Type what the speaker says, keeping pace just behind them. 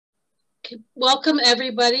Welcome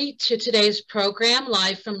everybody to today's program,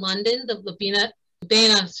 live from London, the Lubaina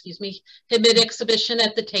Himid exhibition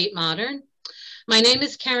at the Tate Modern. My name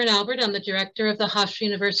is Karen Albert. I'm the director of the Hofstra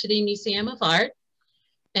University Museum of Art.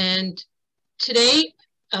 And today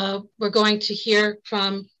we're going to hear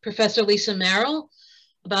from Professor Lisa Merrill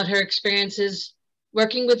about her experiences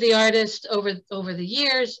working with the artist over the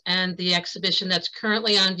years and the exhibition that's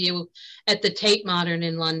currently on view at the Tate Modern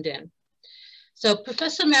in London. So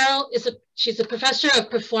Professor Merrill she's a professor of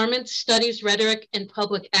performance studies, rhetoric, and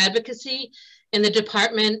public advocacy in the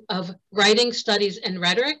Department of Writing Studies and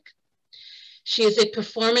Rhetoric. She is a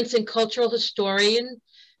performance and cultural historian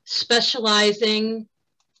specializing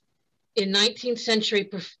in 19th century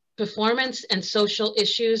performance and social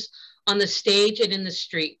issues on the stage and in the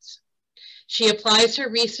streets. She applies her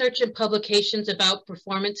research and publications about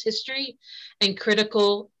performance history and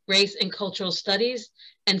critical race and cultural studies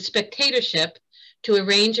and spectatorship to a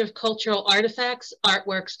range of cultural artifacts,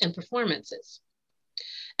 artworks, and performances.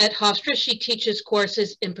 At Hofstra, she teaches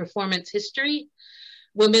courses in performance history,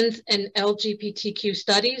 women's and LGBTQ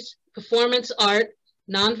studies, performance art,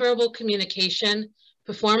 nonverbal communication,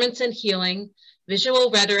 performance and healing,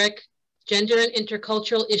 visual rhetoric, gender and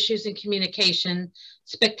intercultural issues in communication,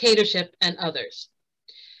 spectatorship, and others.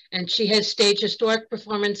 And she has staged historic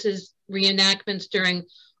performances, reenactments during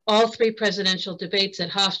all three presidential debates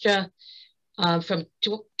at Hofstra, from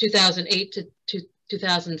 2008 to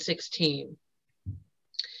 2016.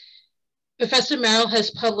 Professor Merrill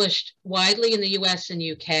has published widely in the US and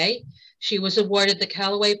UK. She was awarded the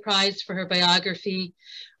Callaway Prize for her biography,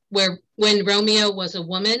 When Romeo Was a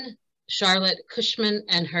Woman, Charlotte Cushman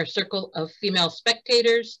and Her Circle of Female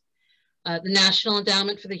Spectators, the National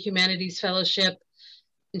Endowment for the Humanities Fellowship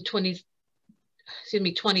in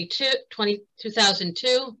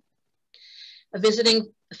 2002, a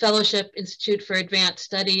visiting Fellowship Institute for Advanced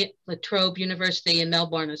Study, La Trobe University in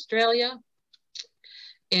Melbourne, Australia.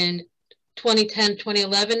 In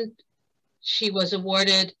 2010-2011, she was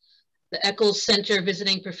awarded the Eccles Center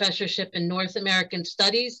Visiting Professorship in North American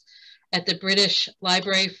Studies at the British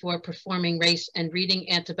Library for Performing Race and Reading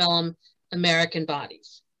Antebellum American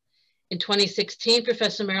Bodies. In 2016,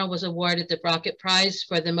 Professor Merrill was awarded the Brockett Prize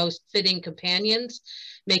for the Most Fitting Companions,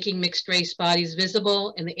 Making Mixed Race Bodies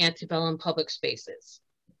Visible in the Antebellum Public Spaces.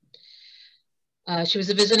 She was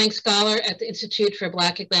a visiting scholar at the Institute for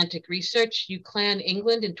Black Atlantic Research, UCLan,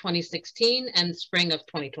 England in 2016 and spring of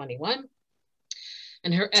 2021.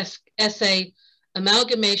 And her essay,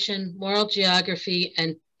 Amalgamation, Moral Geography,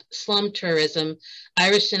 and Slum Tourism,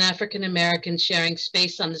 Irish and African Americans Sharing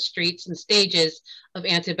Space on the Streets and Stages of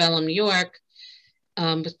Antebellum, New York,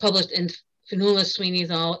 was published in Fionnuala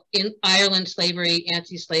Sweeney's in Ireland, Slavery,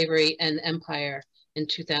 Anti-Slavery, and Empire in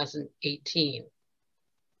 2018.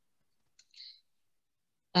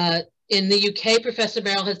 In the UK, Professor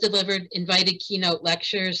Merrill has delivered invited keynote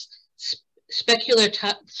lectures,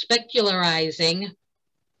 spectacularizing,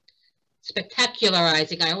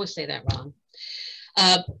 I always say that wrong,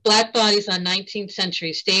 Black bodies on 19th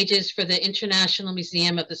century stages for the International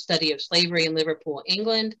Museum of the Study of Slavery in Liverpool,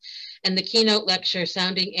 England, and the keynote lecture,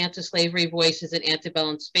 Sounding Anti-Slavery Voices in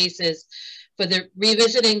Antebellum Spaces, for the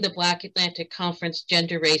Revisiting the Black Atlantic Conference,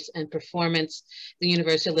 Gender, Race, and Performance, the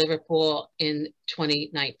University of Liverpool in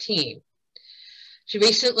 2019. She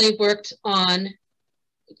recently worked on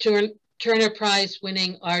Turner Prize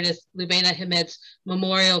winning artist Lubaina Himid's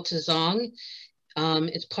Memorial to Zong.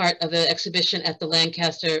 It's part of an exhibition at the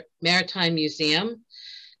Lancaster Maritime Museum.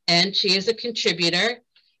 And she is a contributor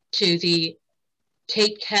to the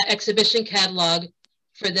Tate exhibition catalog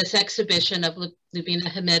for this exhibition of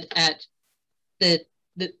Lubaina Himid at that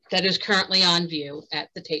is currently on view at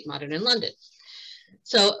the Tate Modern in London.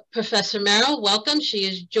 So Professor Merrill, welcome. She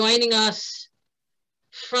is joining us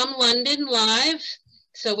from London live.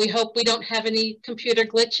 So we hope we don't have any computer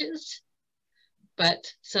glitches.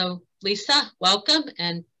 But so Lisa, welcome.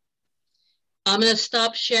 And I'm going to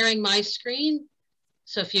stop sharing my screen.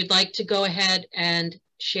 So if you'd like to go ahead and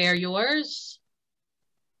share yours.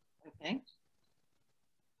 Okay.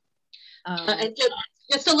 And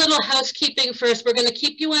just a little housekeeping first. We're going to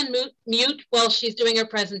keep you on mute while she's doing her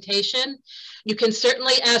presentation. You can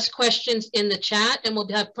certainly ask questions in the chat, and we'll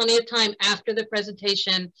have plenty of time after the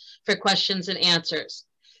presentation for questions and answers.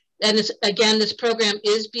 And again, this program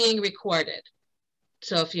is being recorded.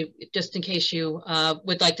 So if you, just in case you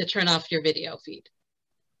would like to turn off your video feed.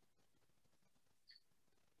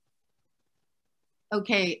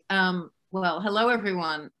 Okay, well, hello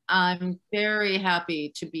everyone. I'm very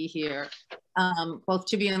happy to be here, both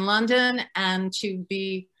to be in London and to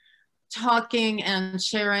be talking and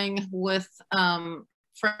sharing with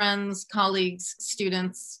friends, colleagues,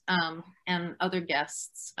 students, and other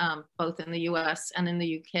guests, both in the US and in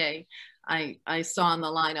the UK. I saw in the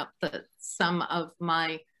lineup that some of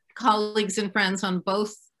my colleagues and friends on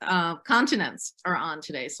both continents are on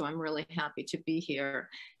today, so I'm really happy to be here.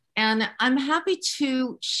 And I'm happy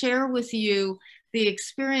to share with you the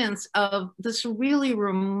experience of this really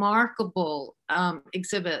remarkable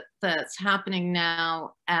exhibit that's happening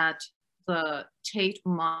now at the Tate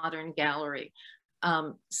Modern Gallery.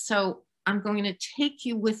 So I'm going to take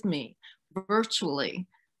you with me virtually.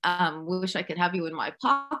 Wish I could have you in my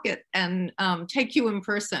pocket and take you in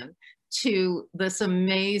person to this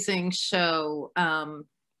amazing show,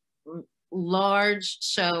 large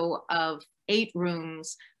show of 8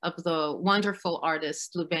 rooms of the wonderful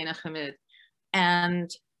artist Lubaina Himid.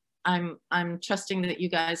 And I'm trusting that you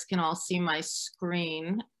guys can all see my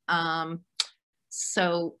screen.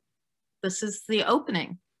 So this is the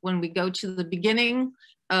opening. When we go to the beginning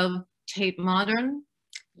of Tate Modern,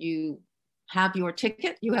 you have your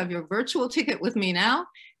ticket, you have your virtual ticket with me now,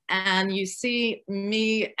 and you see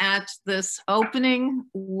me at this opening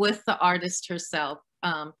with the artist herself.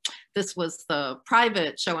 This was the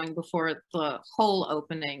private showing before the whole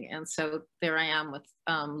opening. And so there I am with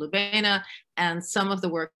Lubaina and some of the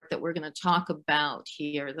work that we're going to talk about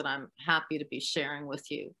here that I'm happy to be sharing with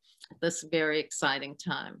you at this very exciting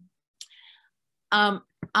time.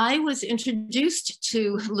 I was introduced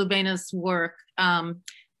to Lubaina's work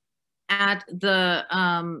at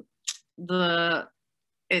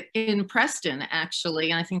in Preston,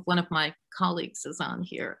 actually. And I think one of my colleagues is on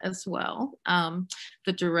here as well,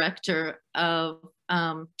 the director of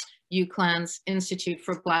UCLAN's Institute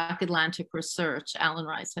for Black Atlantic Research, Alan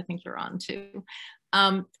Rice, I think you're on too.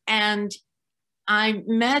 And I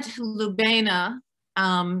met Lubaina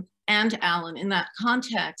and Alan in that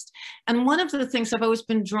context. And one of the things I've always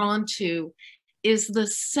been drawn to is the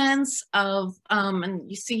sense of, and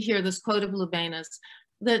you see here this quote of Lubaina's,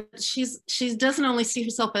 that she doesn't only see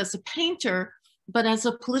herself as a painter, but as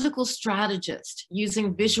a political strategist,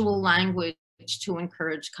 using visual language to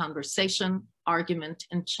encourage conversation, argument,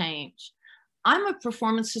 and change. I'm a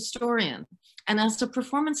performance historian, and as a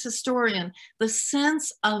performance historian, the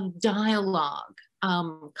sense of dialogue,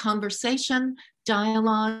 conversation,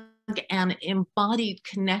 dialogue, and embodied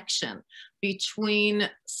connection between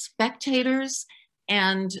spectators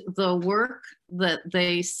and the work that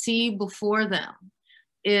they see before them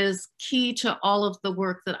is key to all of the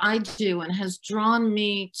work that I do and has drawn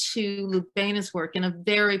me to Lubaina's work in a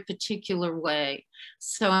very particular way.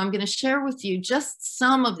 So I'm going to share with you just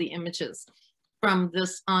some of the images from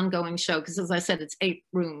this ongoing show, because as I said, it's 8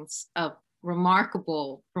 rooms of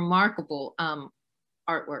remarkable, remarkable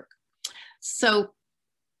artwork. So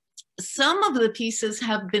some of the pieces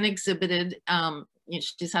have been exhibited.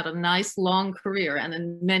 She's had a nice long career and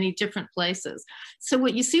in many different places. So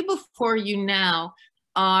what you see before you now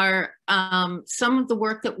are some of the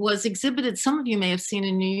work that was exhibited. Some of you may have seen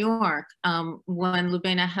in New York when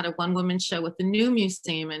Lubaina had a one-woman show at the New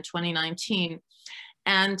Museum in 2019.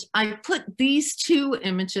 And I put these 2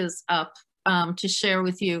 images up to share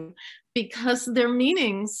with you because their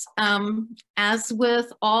meanings, as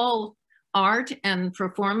with all art and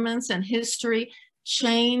performance and history,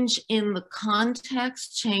 change in the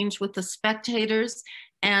context, change with the spectators.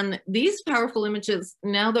 And these powerful images,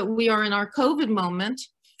 now that we are in our COVID moment,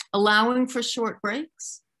 allowing for short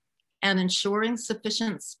breaks and ensuring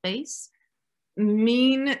sufficient space,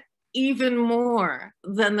 mean even more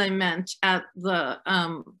than they meant at the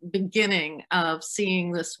beginning of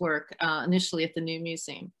seeing this work initially at the New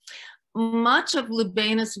Museum. Much of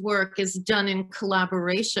Lubaina's work is done in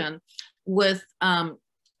collaboration with a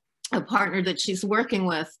partner that she's working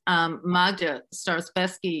with, Magda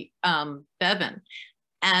Starsbesky-Bevan.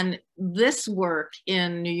 And this work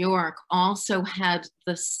in New York also had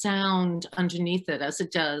the sound underneath it, as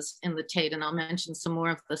it does in the Tate. And I'll mention some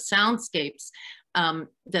more of the soundscapes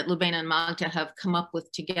that Lubaina and Magda have come up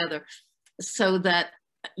with together, so that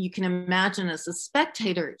you can imagine as a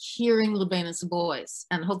spectator hearing Lubaina's voice.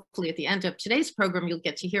 And hopefully at the end of today's program, you'll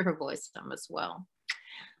get to hear her voice as well.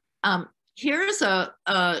 Here's a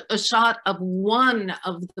shot of one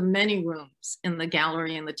of the many rooms in the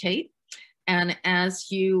gallery in the Tate. And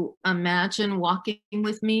as you imagine walking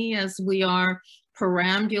with me as we are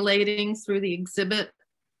perambulating through the exhibit,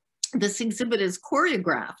 this exhibit is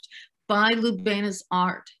choreographed by Lubaina's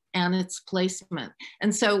art and its placement.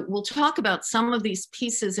 And so we'll talk about some of these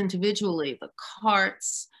pieces individually, the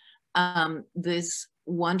carts, these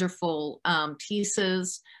wonderful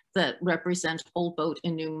pieces that represent Old Boat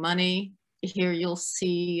and New Money. Here you'll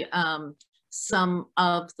see some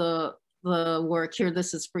of the work here.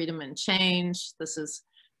 This is Freedom and Change. This is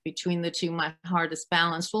Between the two, my heart is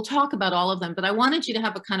balanced. We'll talk about all of them, but I wanted you to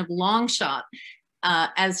have a kind of long shot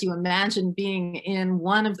as you imagine being in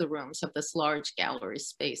one of the rooms of this large gallery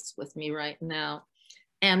space with me right now,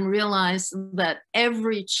 and realize that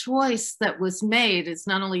every choice that was made is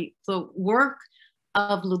not only the work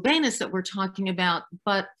of Lubaina's that we're talking about,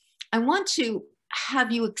 but I want to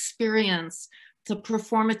have you experience the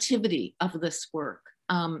performativity of this work,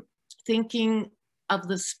 thinking of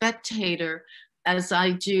the spectator as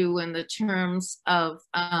I do in the terms of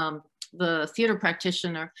the theater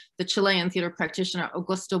practitioner, the Chilean theater practitioner,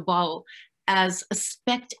 Augusto Boal, as a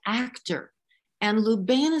spect-actor, and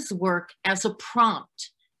Lubaina's work as a prompt,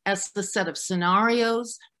 as the set of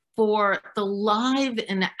scenarios for the live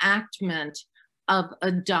enactment of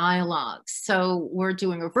a dialogue. So we're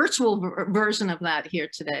doing a virtual version of that here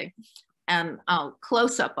today, and I'll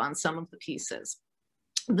close up on some of the pieces.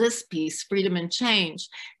 This piece, Freedom and Change,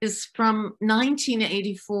 is from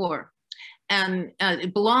 1984. And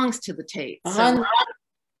it belongs to the Tate. So,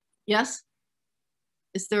 yes?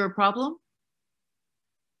 Is there a problem?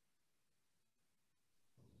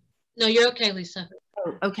 No, you're okay, Lisa.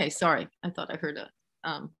 Oh, okay, sorry. I thought I heard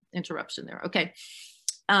a interruption there. Okay.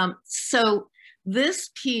 So this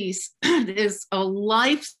piece is a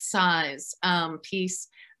life-size piece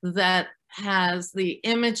that has the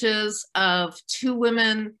images of two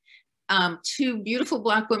women, two beautiful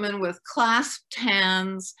Black women with clasped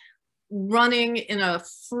hands, running in a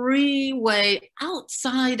free way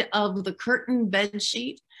outside of the curtain bed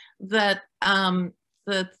sheet that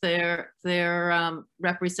they're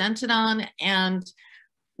represented on, and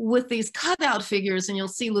with these cutout figures, and you'll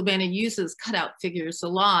see Lubaina uses cutout figures a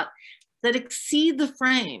lot, that exceed the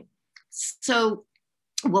frame. So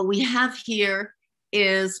what we have here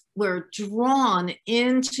is we're drawn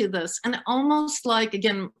into this, and almost like,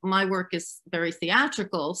 again, my work is very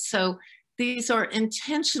theatrical, so these are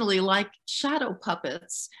intentionally like shadow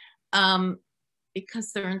puppets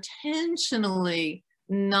because they're intentionally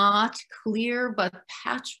not clear but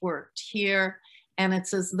patchworked here. And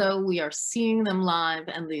it's as though we are seeing them live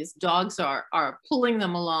and these dogs are pulling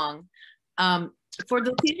them along. For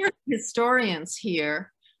the theater historians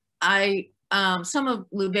here, some of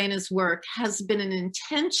Lubaina's work has been an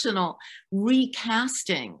intentional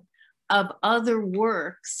recasting of other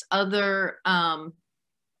works, other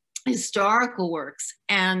historical works.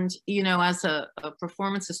 And, you know, as a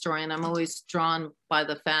performance historian, I'm always drawn by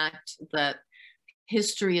the fact that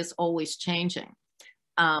history is always changing.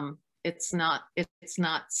 It's not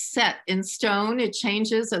set in stone. It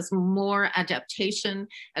changes as more adaptation,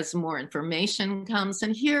 as more information comes.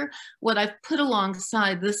 And here, what I've put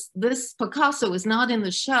alongside this Picasso is not in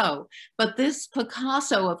the show, but this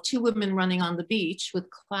Picasso of two women running on the beach with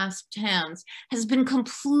clasped hands has been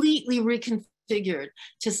completely reconfigured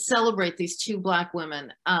to celebrate these two Black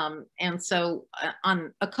women. And so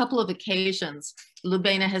on a couple of occasions,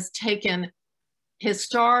 Lubaina has taken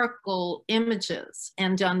historical images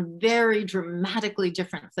and done very dramatically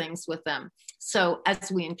different things with them. So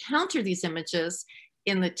as we encounter these images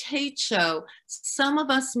in the Tate show, some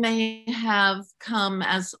of us may have come,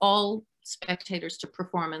 as all spectators to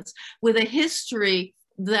performance, with a history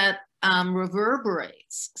that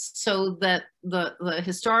reverberates, so that the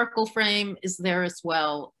historical frame is there as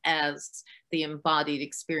well as the embodied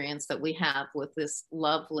experience that we have with this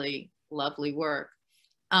lovely, lovely work.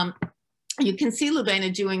 You can see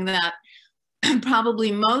Lubaina doing that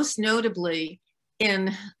probably most notably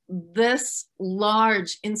in this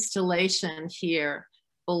large installation here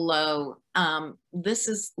below. This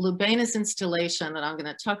is Lubaina's installation that I'm going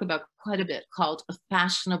to talk about quite a bit, called A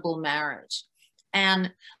Fashionable Marriage.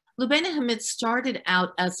 And Lubaina Himid started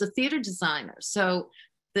out as a theater designer. So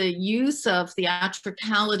the use of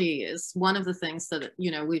theatricality is one of the things that, you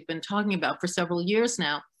know, we've been talking about for several years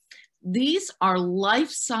now. These are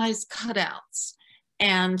life-size cutouts,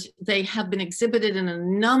 and they have been exhibited in a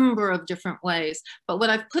number of different ways. But what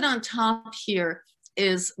I've put on top here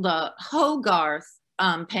is the Hogarth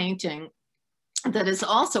painting that is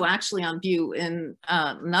also actually on view in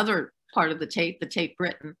another part of the Tate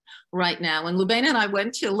Britain right now. And Lubaina and I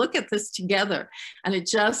went to look at this together, and it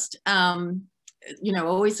just, you know,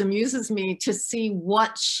 always amuses me to see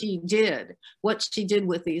what she did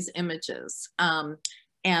with these images.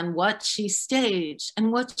 And what she staged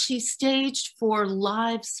for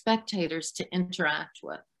live spectators to interact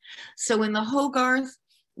with. So in the Hogarth,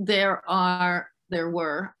 there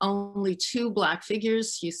were only two Black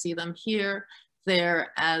figures. You see them here.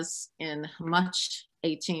 They're, as in much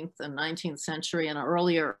 18th and 19th century and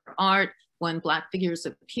earlier art, when Black figures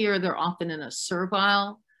appear, they're often in a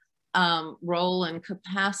servile role and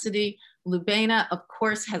capacity. Lubaina, of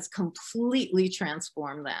course, has completely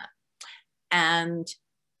transformed that. And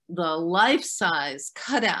the life-size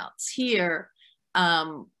cutouts here,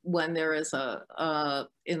 when there is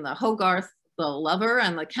in the Hogarth, the lover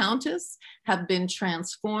and the countess have been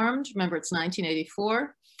transformed. Remember, it's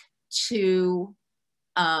 1984, to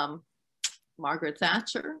Margaret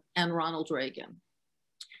Thatcher and Ronald Reagan.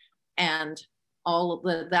 And all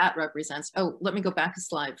of that represents, oh, let me go back a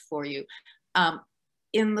slide for you.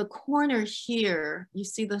 In the corner here, you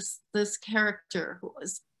see this character who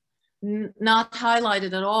was not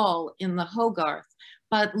highlighted at all in the Hogarth,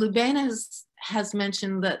 but Lubaina has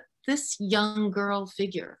mentioned that this young girl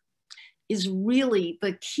figure is really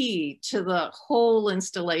the key to the whole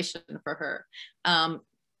installation for her.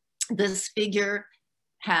 This figure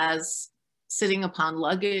has, sitting upon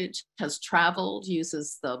luggage, has traveled,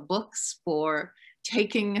 uses the books for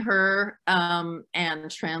taking her and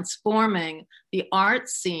transforming the art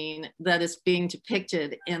scene that is being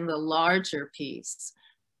depicted in the larger piece.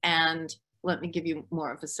 And let me give you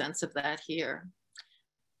more of a sense of that here.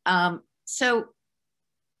 So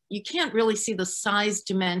you can't really see the size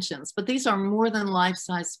dimensions, but these are more than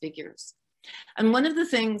life-size figures. And one of the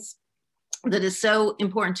things that is so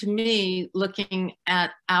important to me looking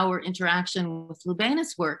at our interaction with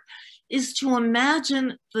Lubaina's work is to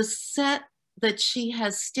imagine the set that she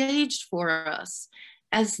has staged for us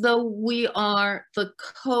as though we are the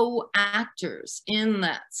co-actors in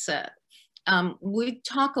that set. We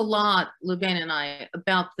talk a lot, Lubaina and I,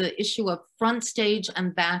 about the issue of front stage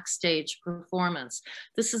and backstage performance.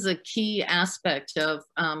 This is a key aspect of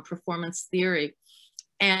performance theory,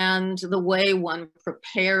 and the way one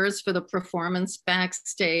prepares for the performance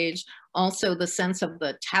backstage, also the sense of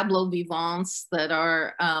the tableau vivants that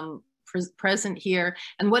are present here,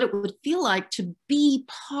 and what it would feel like to be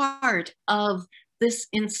part of this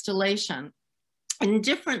installation. In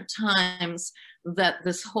different times that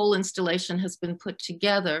this whole installation has been put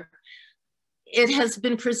together, it has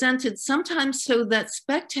been presented sometimes so that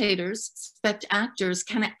spectators, actors,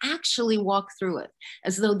 can actually walk through it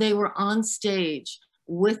as though they were on stage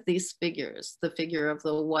with these figures. The figure of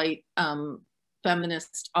the white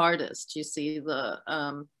feminist artist, you see the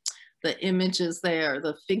images there,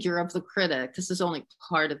 the figure of the critic. This is only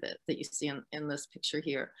part of it that you see in this picture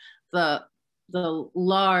here. The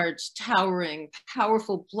large, towering,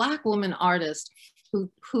 powerful Black woman artist who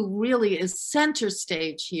really is center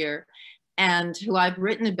stage here, and who I've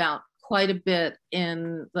written about quite a bit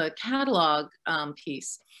in the catalog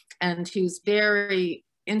piece, and who's very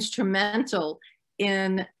instrumental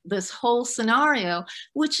in this whole scenario,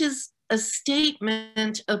 which is a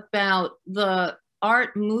statement about the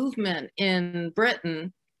art movement in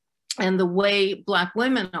Britain and the way Black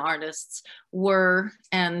women artists were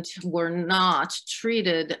and were not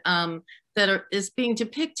treated, is being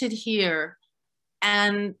depicted here.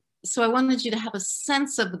 And so I wanted you to have a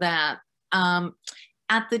sense of that.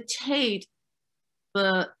 At the Tate,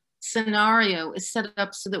 the scenario is set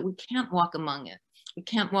up so that we can't walk among it. We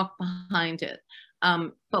can't walk behind it,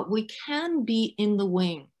 but we can be in the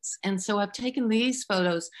wings. And so I've taken these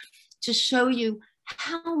photos to show you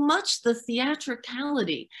how much the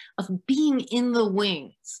theatricality of being in the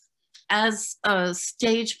wings as a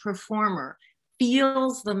stage performer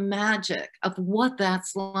feels the magic of what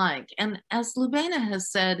that's like. And as Lubaina has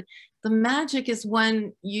said, the magic is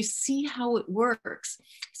when you see how it works.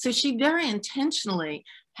 So she very intentionally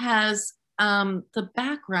has the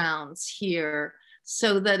backgrounds here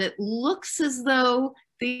so that it looks as though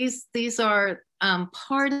these are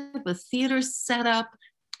part of a theater setup,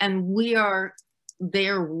 and we are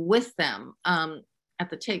there with them. At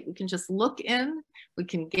the Tate, we can just look in, we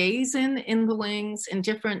can gaze in the wings. In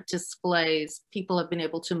different displays, people have been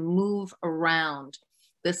able to move around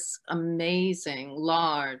this amazing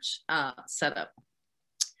large setup.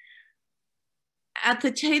 At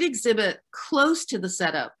the Tate exhibit, close to the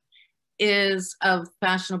setup, is of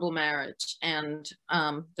fashionable marriage. And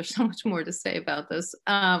there's so much more to say about this,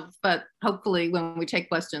 but hopefully when we take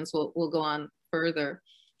questions, we'll go on further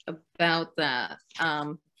about that.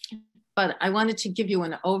 But I wanted to give you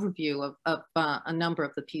an overview of a number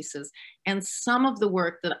of the pieces and some of the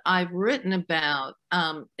work that I've written about,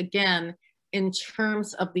 again, in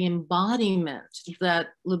terms of the embodiment that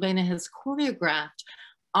Lubaina has choreographed,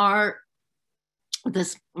 are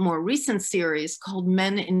this more recent series called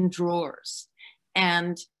Men in Drawers.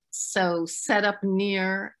 And so set up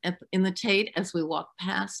near in the Tate as we walk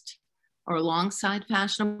past or alongside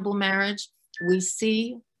fashionable marriage, we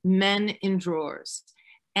see Men in Drawers.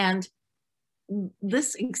 And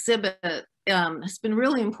this exhibit has been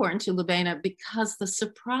really important to Lubaina because the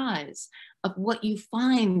surprise of what you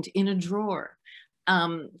find in a drawer.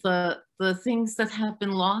 The things that have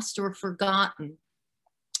been lost or forgotten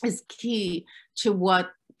is key to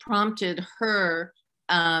what prompted her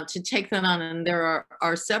to take that on. And there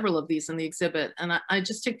are several of these in the exhibit. And I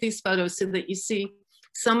just took these photos so that you see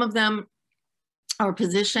some of them are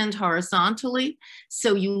positioned horizontally.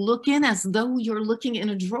 So you look in as though you're looking in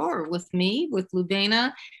a drawer with me, with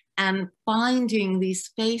Lubaina, and finding these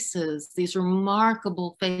faces, these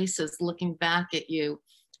remarkable faces looking back at you.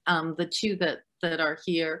 The two that are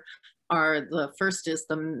here are, the first is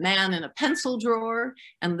the man in a pencil drawer,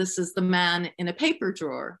 and this is the man in a paper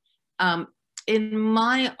drawer. In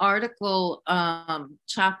my article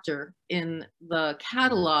chapter in the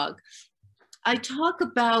catalog, I talk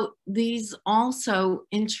about these also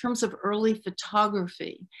in terms of early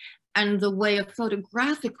photography and the way a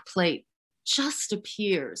photographic plate just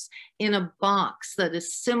appears in a box that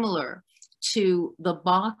is similar to the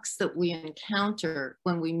box that we encounter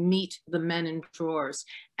when we meet the men in drawers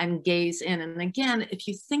and gaze in. And again, if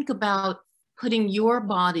you think about putting your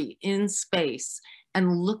body in space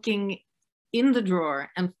and looking in the drawer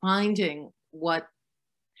and finding what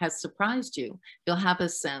has surprised you, you'll have a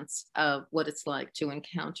sense of what it's like to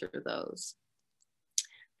encounter those.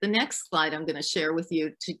 The next slide I'm going to share with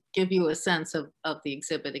you to give you a sense of the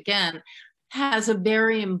exhibit again has a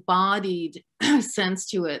very embodied sense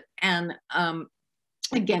to it. And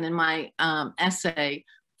again, in my essay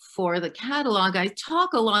for the catalog, I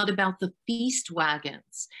talk a lot about the feast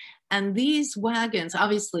wagons. And these wagons,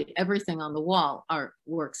 obviously everything on the wall are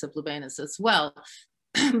works of Lubaina's as well,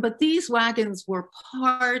 but these wagons were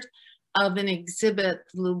part of an exhibit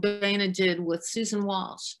Lubaina did with Susan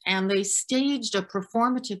Walsh, and they staged a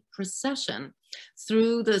performative procession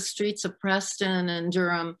through the streets of Preston and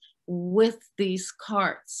Durham with these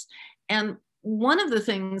carts. And one of the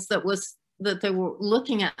things that they were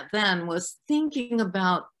looking at then was thinking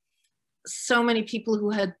about so many people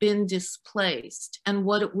who had been displaced and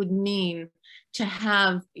what it would mean to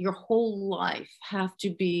have your whole life have to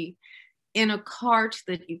be in a cart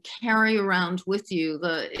that you carry around with you.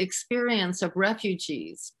 The experience of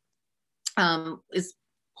refugees is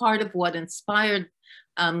part of what inspired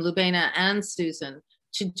Lubaina and Susan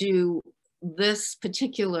to do this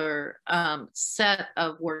particular set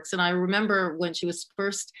of works. And I remember when she was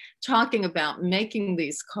first talking about making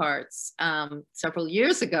these carts several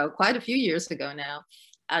years ago, quite a few years ago now,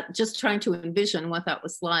 just trying to envision what that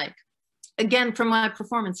was like. Again, from my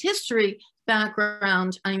performance history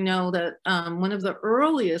background, I know that one of the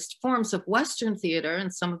earliest forms of Western theater,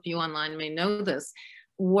 and some of you online may know this,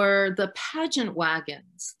 were the pageant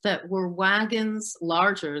wagons, that were wagons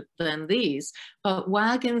larger than these, but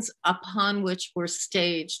wagons upon which were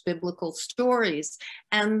staged biblical stories,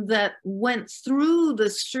 and that went through the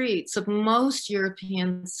streets of most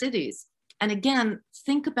European cities. And again,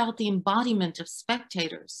 think about the embodiment of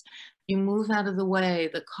spectators. You move out of the way,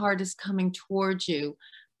 the cart is coming towards you.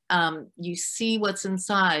 You see what's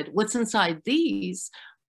inside. What's inside these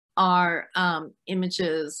are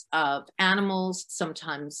images of animals,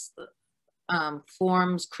 sometimes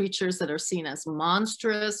forms, creatures that are seen as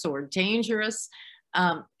monstrous or dangerous.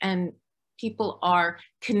 And people are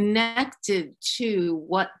connected to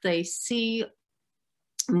what they see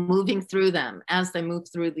moving through them as they move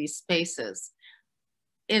through these spaces.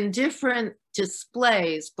 In different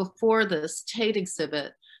displays before this Tate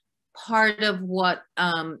exhibit, part of what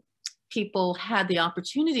people had the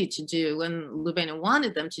opportunity to do, and Lubaina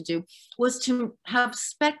wanted them to do, was to have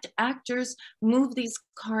actors move these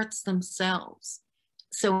carts themselves.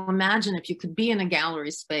 So imagine if you could be in a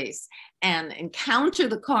gallery space and encounter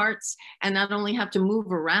the carts and not only have to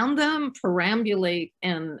move around them, perambulate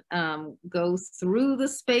and go through the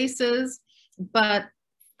spaces, but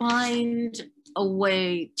find a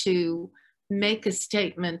way to make a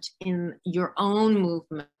statement in your own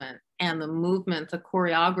movement and the movement, the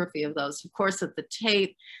choreography of those. Of course, at the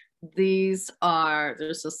Tate, there's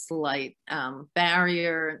a slight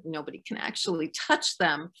barrier. Nobody can actually touch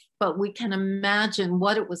them, but we can imagine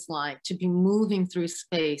what it was like to be moving through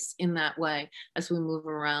space in that way as we move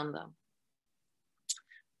around them.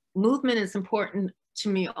 Movement is important to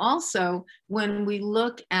me also when we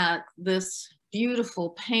look at this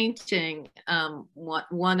beautiful painting,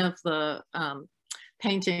 one of the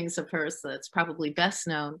paintings of hers that's probably best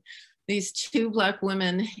known. These two Black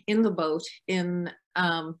women in the boat, in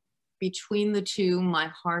between the two, my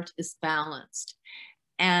heart is balanced.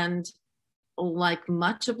 And like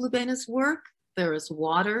much of Lubaina's work, there is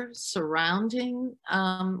water surrounding,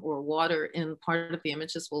 or water in part of the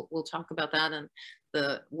images. We'll talk about that, and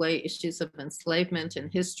the way issues of enslavement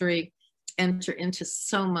and history enter into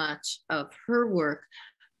so much of her work.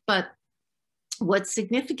 But what's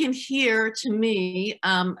significant here to me,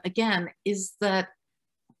 again, is that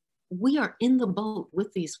we are in the boat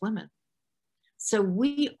with these women. So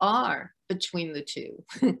we are between the two.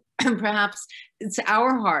 And perhaps it's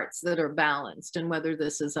our hearts that are balanced. And whether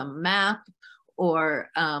this is a map or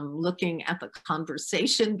looking at the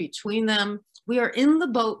conversation between them, we are in the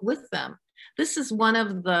boat with them. This is one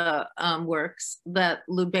of the works that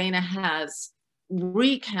Lubaina has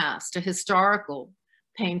recast, a historical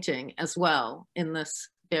painting as well, in this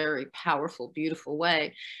very powerful, beautiful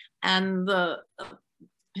way. And the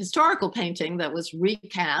historical painting that was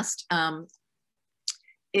recast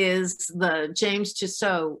is the James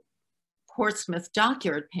Tissot Portsmouth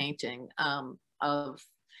Dockyard painting of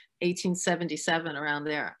 1877, around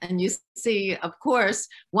there. And you see, of course,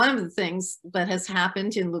 one of the things that has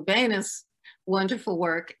happened in Lubaina's wonderful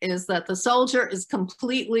work is that the soldier is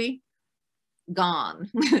completely gone.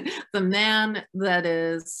 The man that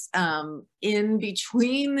is in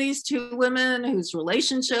between these two women, whose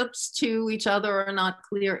relationships to each other are not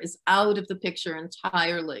clear, is out of the picture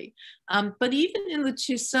entirely. But even in the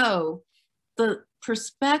Tissot, the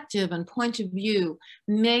perspective and point of view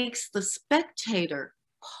makes the spectator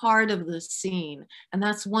part of the scene. And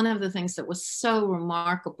that's one of the things that was so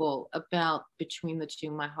remarkable about Between the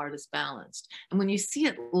Two, My Heart is Balanced. And when you see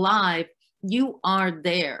it live, you are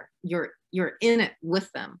there, you're in it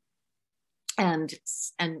with them. And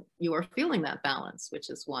you are feeling that balance,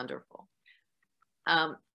 which is wonderful.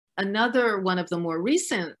 Another one of the more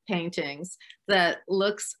recent paintings that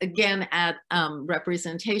looks again at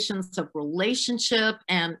representations of relationship,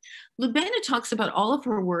 and Lubaina talks about all of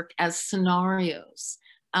her work as scenarios.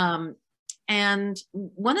 And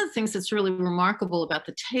one of the things that's really remarkable about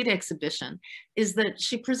the Tate exhibition is that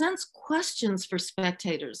she presents questions for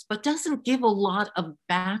spectators, but doesn't give a lot of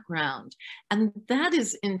background. And that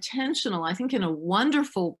is intentional, I think, in a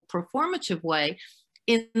wonderful performative way,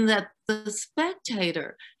 in that the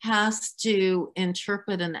spectator has to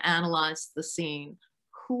interpret and analyze the scene.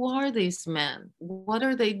 Who are these men? What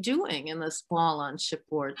are they doing in this ball on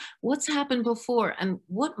shipboard? What's happened before? And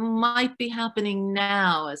what might be happening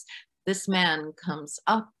now as this man comes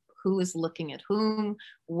up? Who is looking at whom?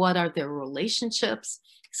 What are their relationships?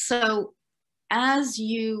 So as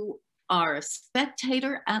you are a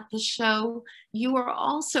spectator at the show, you are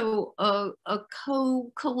also a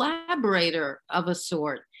co-collaborator of a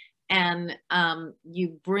sort. And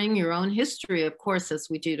you bring your own history, of course, as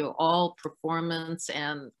we do to all performance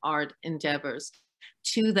and art endeavors,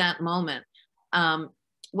 to that moment.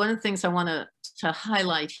 One of the things I want to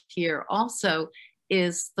highlight here also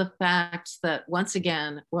is the fact that, once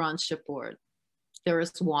again, we're on shipboard. There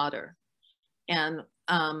is water. And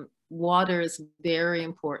water is very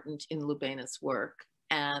important in Lubaina's work.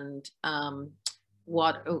 And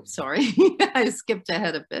water, oh, sorry, I skipped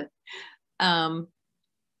ahead a bit.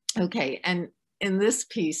 Okay, and in this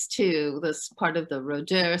piece too, this part of the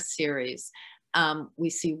Rodeur series, we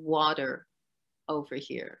see water over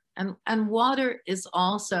here. And water is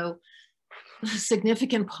also a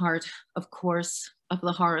significant part, of course, of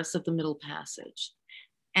the Horus of the Middle Passage.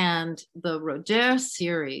 And the Rodeur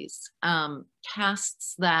series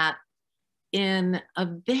casts that in a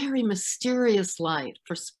very mysterious light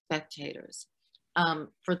for spectators.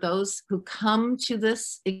 For those who come to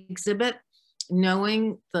this exhibit,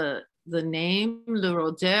 knowing the name, Le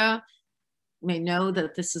Rodeur, may know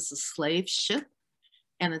that this is a slave ship,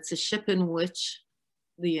 and it's a ship in which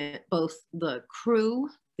both the crew,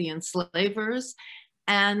 the enslavers,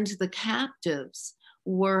 and the captives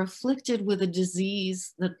were afflicted with a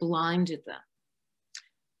disease that blinded them.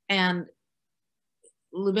 And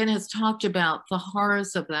Lubaina has talked about the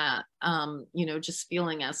horrors of that, you know, just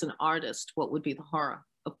feeling as an artist, what would be the horror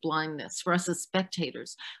of blindness? For us as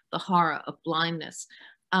spectators, the horror of blindness.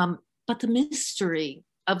 But the mystery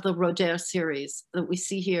of the Rodeur series that we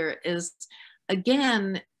see here is,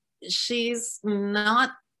 again, she's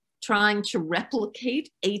not trying to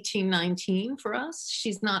replicate 1819 for us.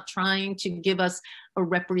 She's not trying to give us a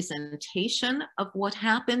representation of what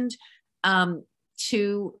happened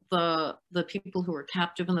to the people who were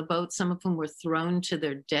captive in the boat. Some of them were thrown to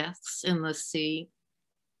their deaths in the sea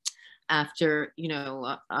after, you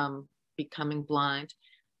know, becoming blind.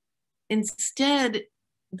 Instead,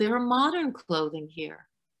 there are modern clothing here.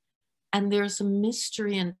 And there's a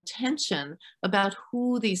mystery and tension about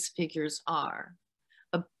who these figures are,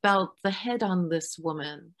 about the head on this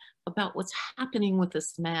woman, about what's happening with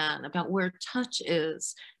this man, about where touch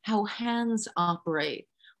is, how hands operate.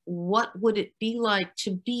 What would it be like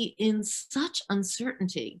to be in such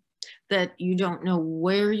uncertainty that you don't know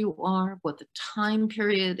where you are, what the time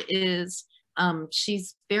period is?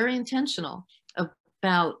 She's very intentional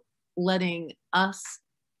about letting us,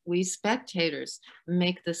 we spectators,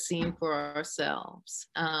 make the scene for ourselves.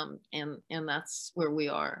 And that's where we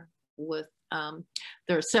are with,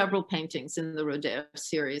 there are several paintings in the Rodeo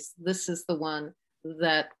series. This is the one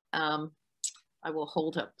that I will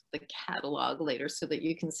hold up the catalog later so that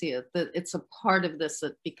you can see it. It's a part of this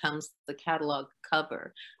that becomes the catalog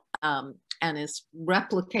cover, and is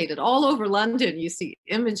replicated all over London. You see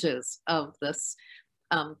images of this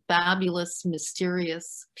fabulous,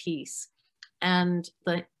 mysterious piece, and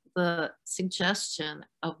the suggestion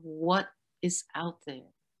of what is out there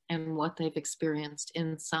and what they've experienced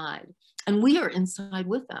inside. And we are inside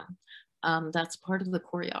with them. That's part of the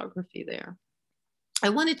choreography there. I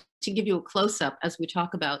wanted to give you a close-up as we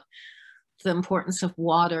talk about the importance of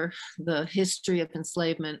water, the history of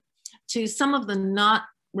enslavement, to some of the not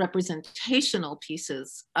representational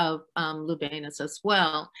pieces of Lubaina's as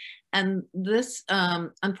well. And this,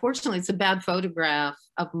 unfortunately, it's a bad photograph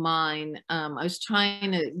of mine. I was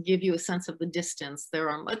trying to give you a sense of the distance. There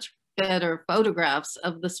are much better photographs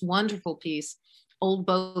of this wonderful piece, Old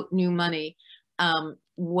Boat, New Money,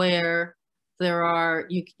 where there are,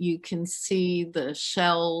 you can see the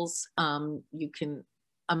shells, you can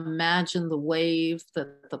imagine the wave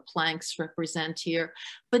that the planks represent here.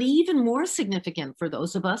 But even more significant for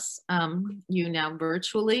those of us, you now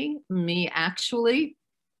virtually, me actually,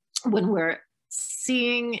 when we're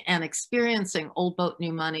seeing and experiencing Old Boat,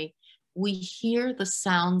 New Money, we hear the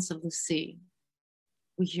sounds of the sea.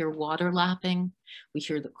 We hear water lapping, we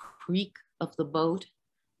hear the creak of the boat.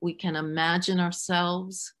 We can imagine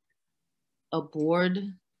ourselves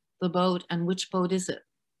aboard the boat, and which boat is it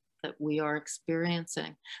that we are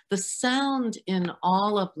experiencing? The sound in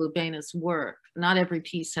all of Lubaina's work, not every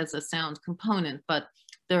piece has a sound component, but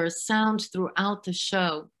there is sound throughout the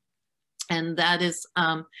show, and that has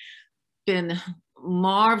been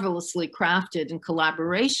marvelously crafted in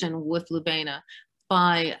collaboration with Lubaina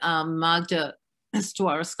by Magda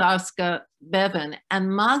Stwarowska-Bevan.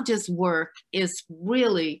 And Magda's work is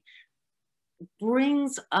really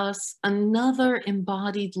brings us another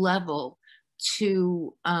embodied level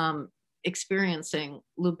to experiencing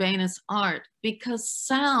Lubaina's art, because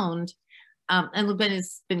sound, and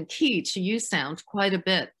Lubaina's been key to use sound quite a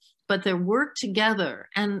bit, but they work together,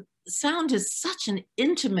 and sound is such an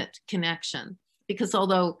intimate connection, because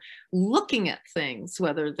although looking at things,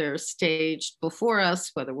 whether they're staged before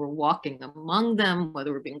us, whether we're walking among them,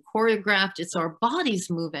 whether we're being choreographed, it's our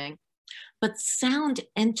bodies moving, but sound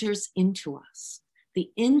enters into us.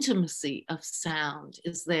 The intimacy of sound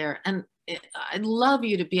is there. And I'd love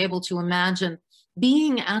you to be able to imagine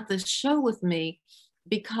being at this show with me,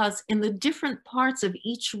 because in the different parts of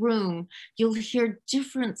each room, you'll hear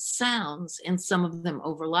different sounds, and some of them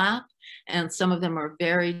overlap and some of them are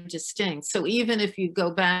very distinct. So even if you go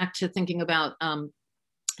back to thinking about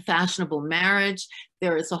fashionable marriage,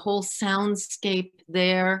 there is a whole soundscape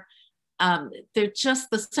there. They're just,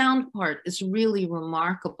 the sound part is really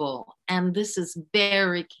remarkable. And this is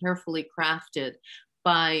very carefully crafted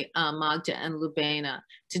by Magda and Lubaina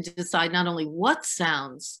to decide not only what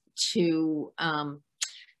sounds to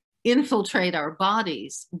infiltrate our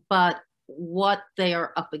bodies, but what they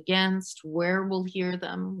are up against, where we'll hear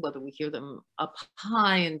them, whether we hear them up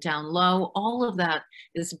high and down low. All of that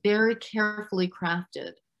is very carefully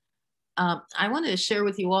crafted. I wanted to share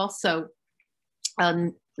with you also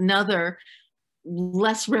another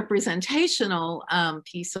less representational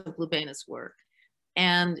piece of Lubaina's work.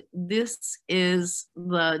 And this is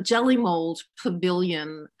the Jelly Mold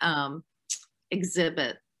Pavilion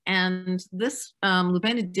exhibit. And this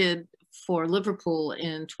Lubaina did for Liverpool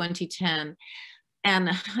in 2010. And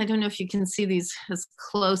I don't know if you can see these as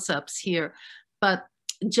close-ups here, but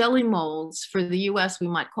jelly molds, for the US, we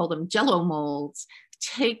might call them jello molds,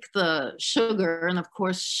 take the sugar, and of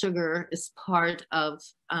course, sugar is part of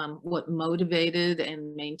what motivated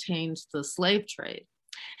and maintained the slave trade.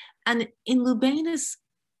 And in Lubaina's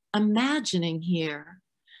imagining here,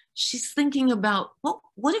 she's thinking about, well,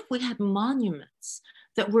 what if we had monuments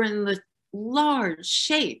that were in the large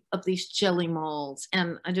shape of these jelly molds?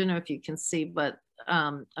 And I don't know if you can see, but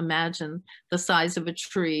imagine the size of a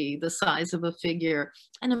tree, the size of a figure,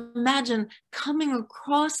 and imagine coming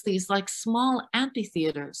across these like small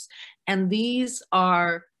amphitheaters. And these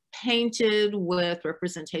are painted with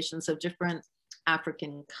representations of different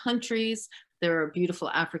African countries. There are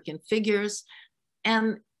beautiful African figures.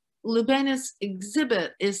 And Lubaina's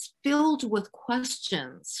exhibit is filled with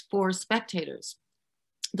questions for spectators.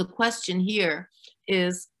 The question here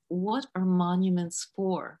is, what are monuments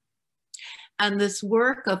for? And this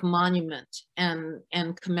work of monument and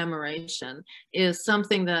commemoration is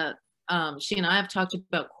something that she and I have talked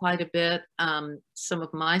about quite a bit. Some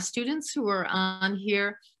of my students who are on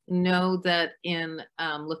here know that in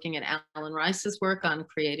looking at Alan Rice's work on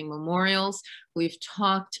creating memorials, we've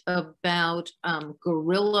talked about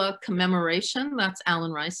guerrilla commemoration. That's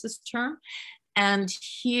Alan Rice's term. And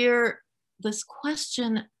here, this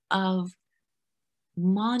question of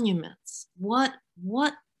monuments. What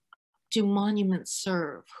do monuments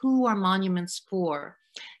serve? Who are monuments for?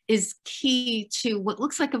 Is key to what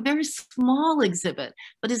looks like a very small exhibit,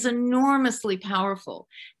 but is enormously powerful.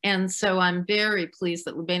 And so I'm very pleased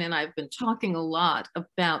that Lubaina and I have been talking a lot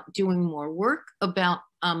about doing more work about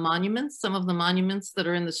monuments, some of the monuments that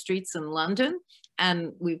are in the streets in London.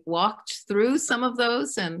 And we've walked through some of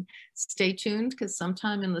those, and stay tuned because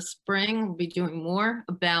sometime in the spring we'll be doing more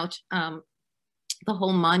about the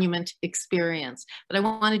whole monument experience. But I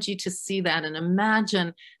wanted you to see that and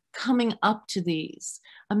imagine coming up to these.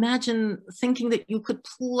 Imagine thinking that you could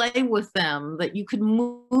play with them, that you could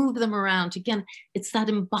move them around. Again, it's that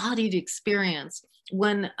embodied experience.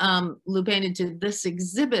 When Lubaina did this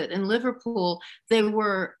exhibit in Liverpool, they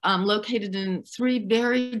were located in 3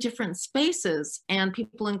 very different spaces, and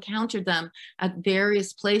people encountered them at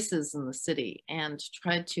various places in the city and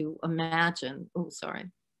tried to imagine,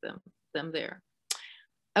 them there.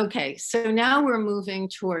 Okay, so now we're moving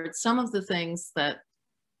towards some of the things that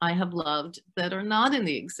I have loved that are not in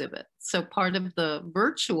the exhibit. So part of the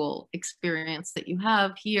virtual experience that you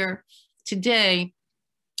have here today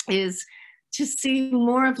is to see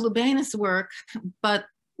more of Lubaina's work, but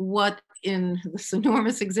what in this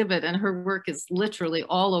enormous exhibit, and her work is literally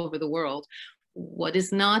all over the world, what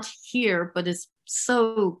is not here, but is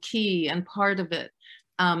so key and part of it.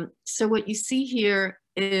 So what you see here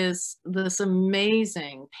is this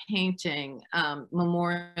amazing painting,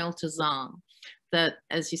 Memorial to Zong, that,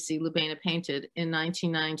 as you see, Lubaina painted in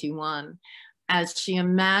 1991 as she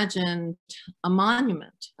imagined a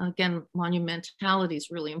monument. Again, monumentality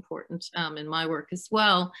is really important in my work as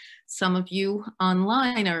well. Some of you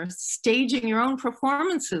online are staging your own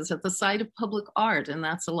performances at the site of public art, and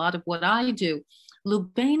that's a lot of what I do.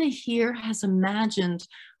 Lubaina here has imagined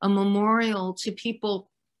a memorial to people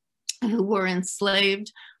who were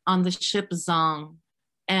enslaved on the ship Zong.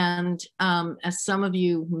 And as some of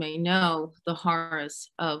you may know, the horrors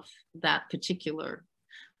of that particular,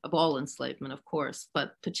 of all enslavement, of course,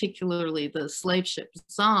 but particularly the slave ship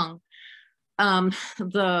Zong,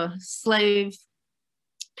 the slave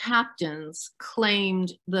captains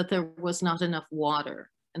claimed that there was not enough water.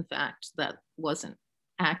 In fact, that wasn't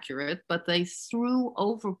accurate, but they threw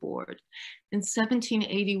overboard in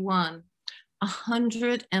 1781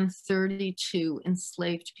 132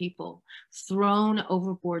 enslaved people thrown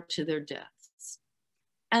overboard to their deaths.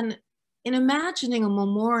 And in imagining a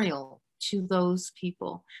memorial to those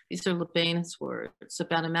people, these are Lubaina's words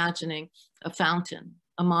about imagining a fountain,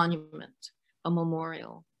 a monument, a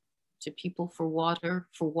memorial to people for water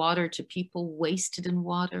to people wasted in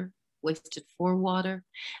water, wasted for water.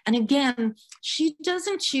 And again, she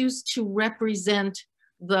doesn't choose to represent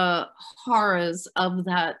the horrors of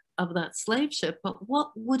that slave ship, but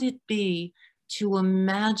what would it be to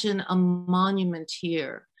imagine a monument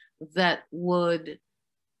here that would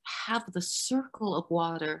have the circle of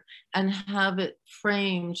water and have it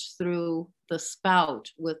framed through the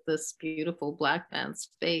spout with this beautiful black man's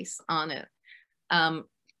face on it.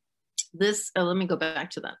 Let me go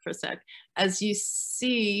back to that for a sec. As you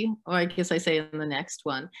see, or I guess I say in the next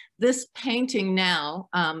one, this painting now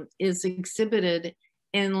is exhibited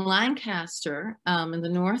in Lancaster, in the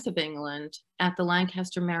north of England, at the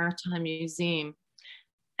Lancaster Maritime Museum.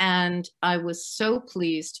 And I was so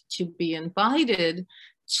pleased to be invited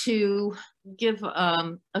to give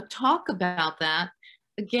a talk about that.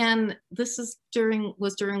 Again, this was during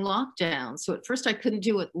lockdown. So at first I couldn't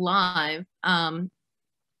do it live. And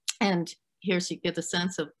here so you get a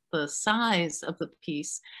sense of the size of the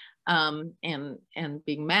piece and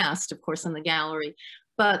being masked, of course, in the gallery.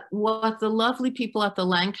 But what the lovely people at the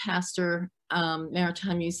Lancaster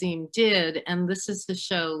Maritime Museum did, and this is the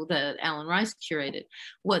show that Alan Rice curated,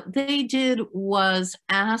 what they did was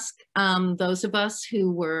ask those of us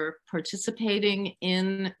who were participating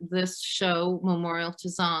in this show, Memorial to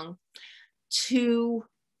Zong, to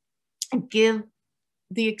give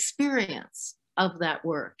the experience of that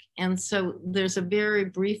work. And so there's a very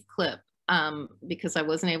brief clip, because I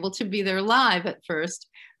wasn't able to be there live at first,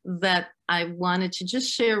 that I wanted to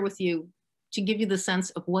just share with you to give you the sense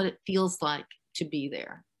of what it feels like to be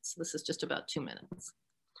there. So this is just about 2 minutes.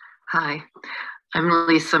 Hi, I'm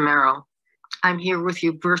Lisa Merrill. I'm here with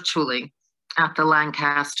you virtually at the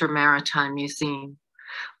Lancaster Maritime Museum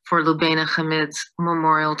for Lubaina Himid's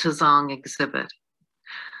Memorial to Zong exhibit.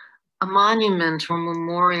 A monument or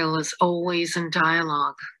memorial is always in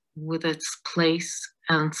dialogue with its place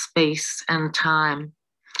and space and time.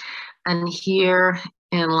 And here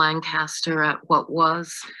in Lancaster, at what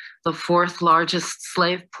was the fourth largest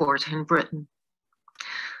slave port in Britain,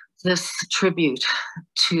 this tribute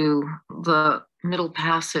to the Middle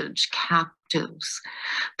Passage captives,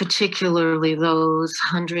 particularly those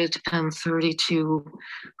 132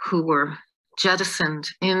 who were jettisoned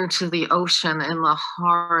into the ocean in the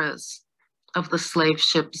horrors of the slave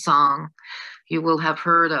ship Zong, you will have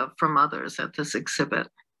heard of from others at this exhibit.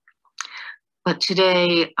 But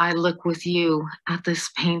today I look with you at this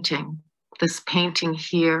painting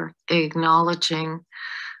here, acknowledging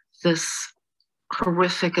this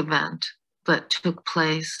horrific event that took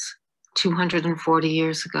place 240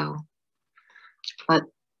 years ago. But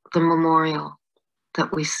the memorial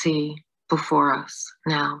that we see before us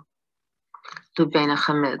now, Lubaina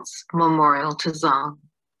Himid's memorial to Zong.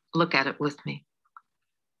 Look at it with me.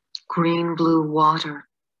 Green-blue water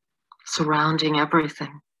surrounding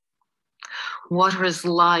everything. Water is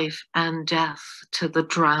life and death to the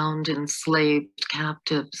drowned, enslaved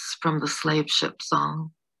captives from the slave ship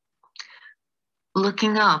Zong.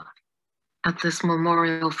 Looking up at this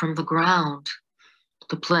memorial from the ground,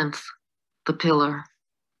 the plinth, the pillar,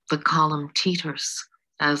 the column teeters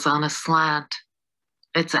as on a slant,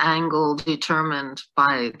 its angle determined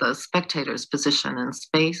by the spectator's position in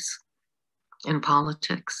space, in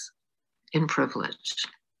politics, in privilege.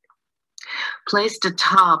 Placed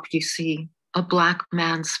atop, you see a Black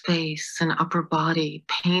man's face and upper body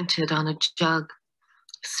painted on a jug,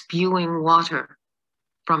 spewing water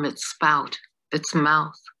from its spout, its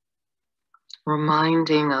mouth,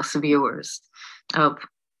 reminding us viewers of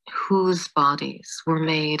whose bodies were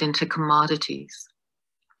made into commodities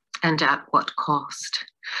and at what cost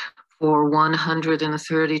for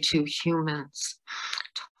 132 humans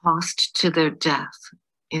tossed to their death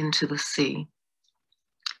into the sea.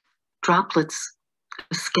 Droplets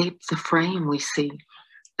escape the frame we see,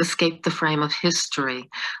 escape the frame of history,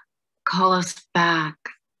 call us back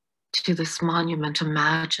to this monument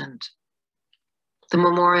imagined. The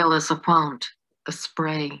memorial is a fount, a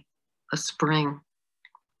spray, a spring.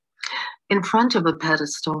 In front of a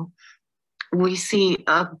pedestal, we see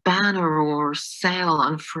a banner or sail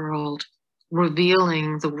unfurled,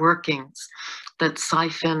 revealing the workings that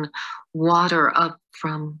siphon water up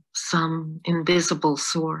from some invisible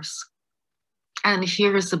source. And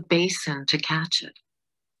here is a basin to catch it.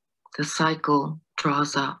 The cycle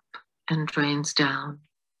draws up and drains down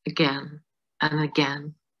again and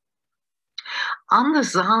again. On the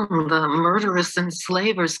Zong, the murderous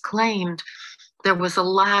enslavers claimed there was a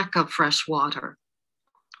lack of fresh water,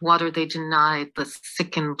 water they denied the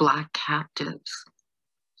sickened Black captives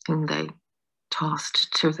whom they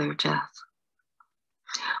tossed to their death.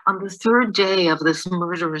 On the third day of this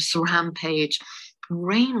murderous rampage,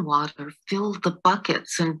 rainwater filled the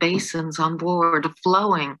buckets and basins on board,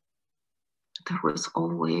 flowing. There was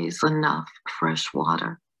always enough fresh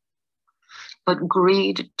water. But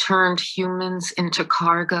greed turned humans into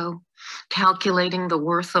cargo, calculating the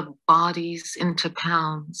worth of bodies into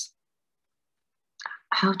pounds.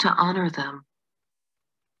 How to honor them,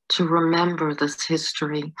 to remember this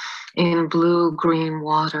history in blue-green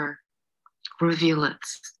water,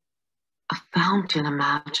 rivulets, a fountain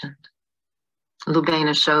imagined.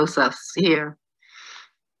 Lubaina shows us here,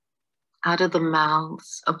 out of the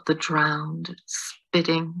mouths of the drowned,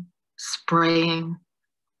 spitting, spraying,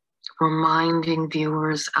 reminding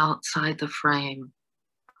viewers outside the frame,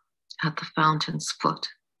 at the fountain's foot,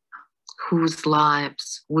 whose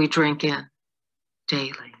lives we drink in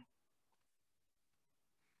daily.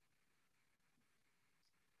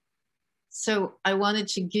 So I wanted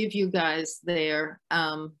to give you guys there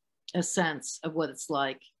a sense of what it's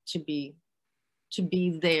like to be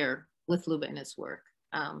there with Lubaina's work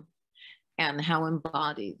and how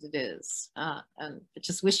embodied it is. And I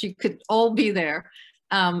just wish you could all be there.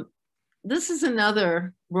 This is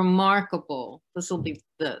another remarkable, this will be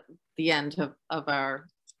the end of our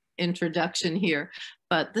introduction here,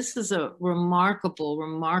 but this is a remarkable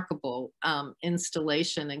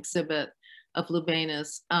installation exhibit of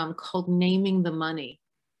Lubaina's called Naming the Money.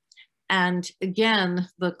 And again,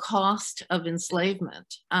 the cost of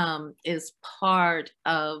enslavement is part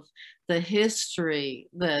of the history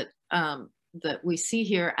that we see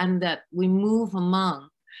here and that we move among.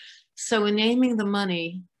 So in Naming the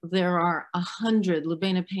Money, there are 100,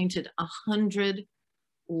 Lubaina painted 100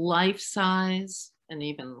 life-size and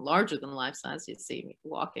even larger than life-size, you see me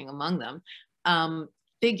walking among them,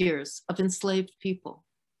 figures of enslaved people.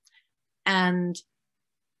 And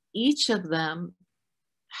each of them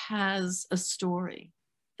has a story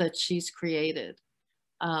that she's created.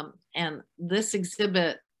 And this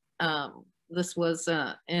exhibit, this was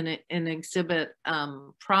an exhibit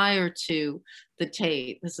prior to the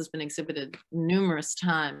Tate. This has been exhibited numerous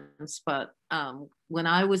times, but when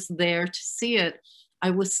I was there to see it, I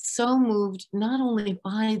was so moved not only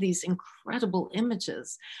by these incredible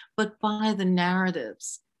images, but by the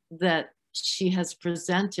narratives that she has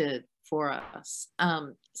presented for us.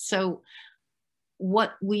 So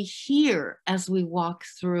what we hear as we walk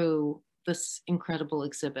through this incredible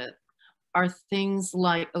exhibit are things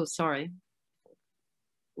like, oh, sorry,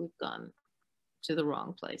 we've gone to the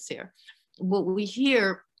wrong place here. What we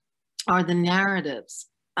hear are the narratives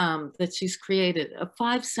that she's created, a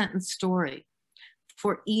 5-sentence story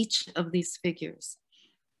for each of these figures.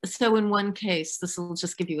 So in one case, this will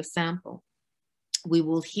just give you a sample. We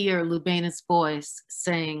will hear Lubaina's voice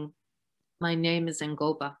saying, "My name is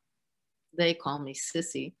Ngoba. They call me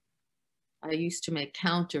Sissy. I used to make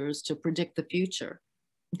counters to predict the future.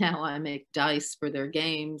 Now I make dice for their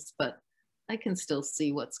games, but I can still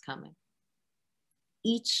see what's coming."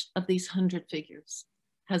 Each of these 100 figures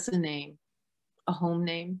has a name, a home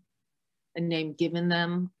name, a name given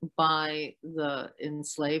them by the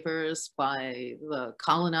enslavers, by the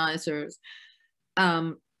colonizers,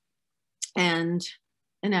 and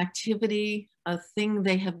an activity, a thing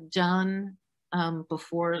they have done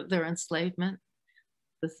before their enslavement,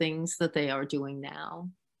 the things that they are doing now,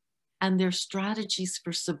 and their strategies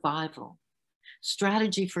for survival.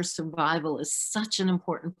 Strategy for survival is such an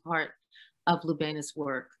important part of Lubaina's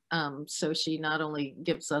work. So she not only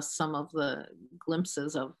gives us some of the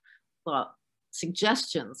glimpses of the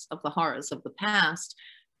suggestions of the horrors of the past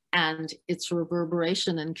and its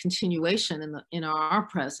reverberation and continuation in our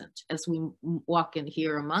present as we walk in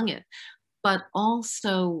here among it, but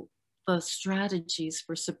also the strategies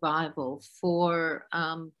for survival for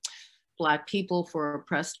Black people, for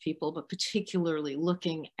oppressed people, but particularly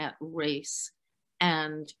looking at race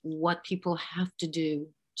and what people have to do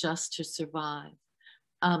just to survive.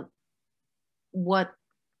 What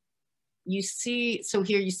you see, so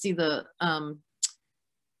here you see the,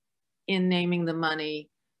 in Naming the Money,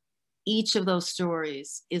 each of those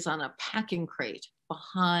stories is on a packing crate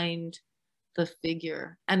behind the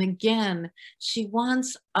figure. And again, she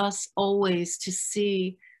wants us always to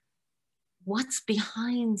see what's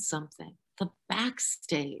behind something, the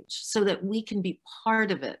backstage, so that we can be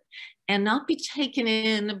part of it and not be taken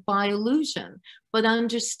in by illusion, but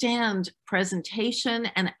understand presentation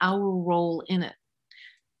and our role in it.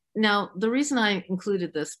 Now, the reason I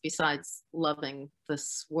included this, besides loving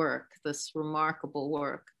this work, this remarkable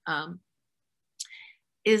work,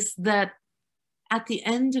 is that at the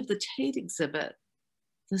end of the Tate exhibit,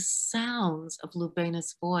 the sounds of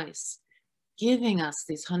Lubaina's voice giving us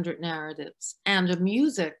these 100 narratives and a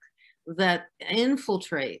music that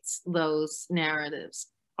infiltrates those narratives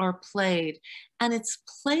are played. And it's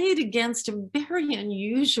played against a very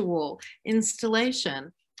unusual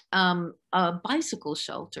installation, a bicycle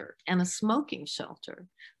shelter and a smoking shelter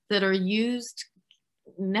that are used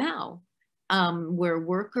now, where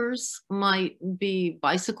workers might be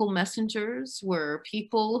bicycle messengers, where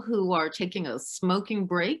people who are taking a smoking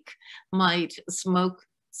break might smoke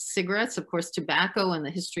cigarettes. Of course, tobacco and the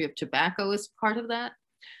history of tobacco is part of that.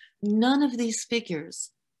 None of these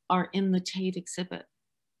figures are in the Tate exhibit,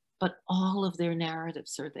 but all of their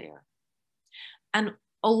narratives are there. And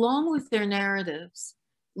along with their narratives,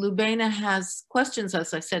 Lubaina has questions,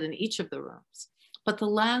 as I said, in each of the rooms. But the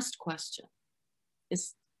last question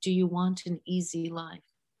is, do you want an easy life?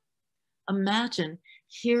 Imagine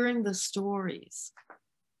hearing the stories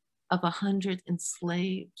of 100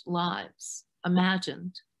 enslaved lives,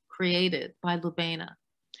 imagined, created by Lubaina,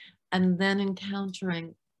 and then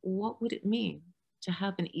encountering what would it mean to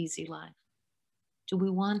have an easy life? Do we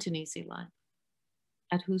want an easy life?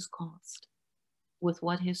 At whose cost? With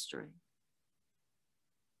what history?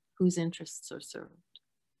 Whose interests are served?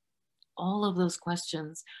 All of those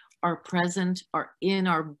questions are present, are in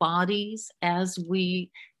our bodies as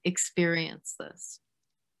we experience this.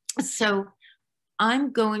 So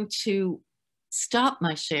I'm going to stop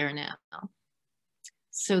my share now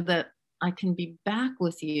so that I can be back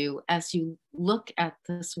with you as you look at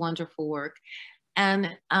this wonderful work.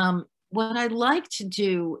 And what I'd like to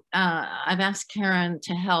do, I've asked Karen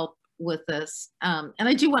to help with this. And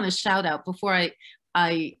I do want to shout out before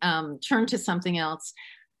I turn to something else,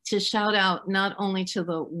 to shout out not only to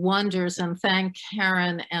the wonders and thank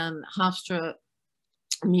Karen and Hofstra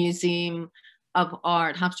Museum of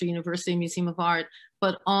Art, Hofstra University Museum of Art,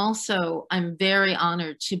 but also I'm very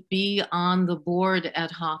honored to be on the board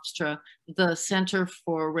at Hofstra, the Center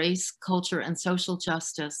for Race, Culture, and Social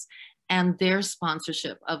Justice. and their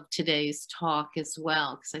sponsorship of today's talk as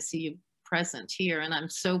well, because I see you present here, and I'm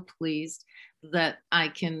so pleased that I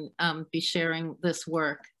can be sharing this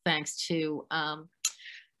work thanks to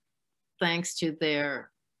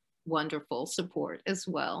their wonderful support as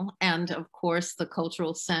well. And of course, the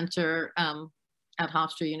Cultural Center at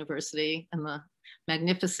Hofstra University and the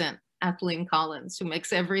magnificent Kathleen Collins, who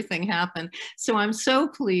makes everything happen. So I'm so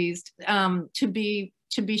pleased to be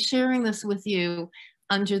sharing this with you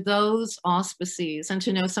under those auspices, and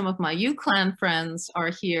to know some of my UCLan friends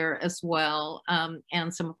are here as well,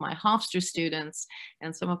 and some of my Hofstra students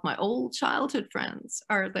and some of my old childhood friends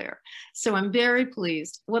are there. So I'm very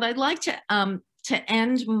pleased. What I'd like to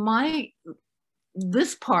end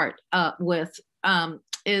this part with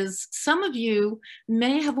is, some of you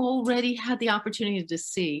may have already had the opportunity to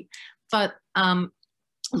see, but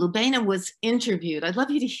Lubaina was interviewed. I'd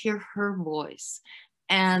love you to hear her voice.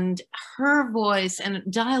 And her voice and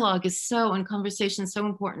dialogue is and conversation so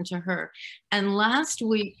important to her. And last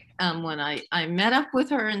week, when I met up with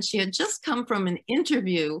her, and she had just come from an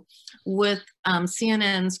interview with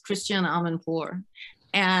CNN's Christiane Amanpour.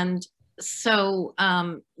 And so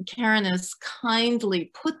Karen has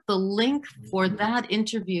kindly put the link for that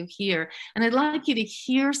interview here. And I'd like you to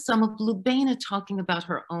hear some of Lubaina talking about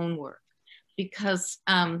her own work, because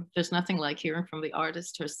there's nothing like hearing from the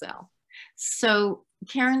artist herself. So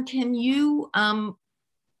Karen, can you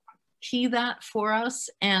key that for us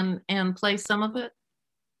and play some of it?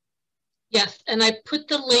 Yes, and I put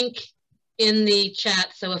the link in the chat,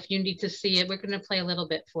 so if you need to see it, we're going to play a little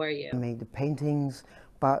bit for you. I made the paintings,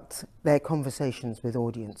 but they're conversations with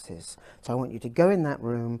audiences. So I want you to go in that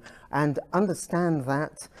room and understand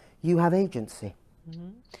that you have agency. Mm-hmm.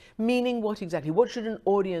 Meaning what exactly? What should an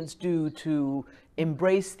audience do to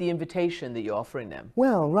embrace the invitation that you're offering them?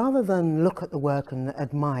 Well, rather than look at the work and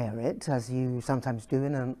admire it, as you sometimes do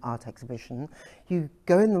in an art exhibition, you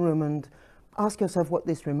go in the room and ask yourself what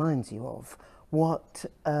this reminds you of, what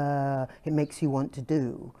it makes you want to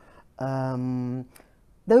do.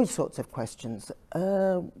 Those sorts of questions.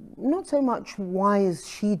 Not so much why is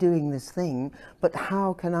she doing this thing, but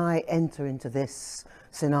how can I enter into this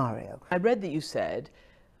scenario? I read that you said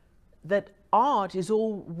that art is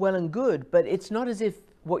all well and good, but it's not as if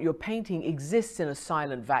what you're painting exists in a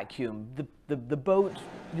silent vacuum. The boat,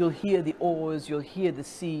 you'll hear the oars, you'll hear the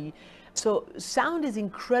sea. So sound is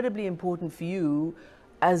incredibly important for you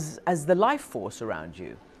as the life force around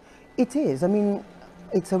you. It is. I mean,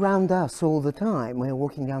 it's around us all the time. We're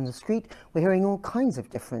walking down the street, we're hearing all kinds of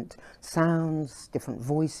different sounds, different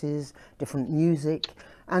voices, different music.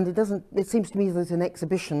 And it seems to me that an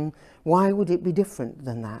exhibition, why would it be different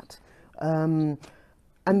than that? And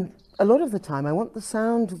a lot of the time, I want the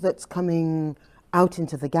sound that's coming out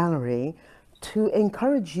into the gallery to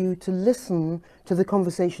encourage you to listen to the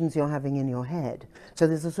conversations you're having in your head. So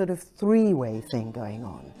there's a sort of three-way thing going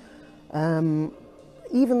on.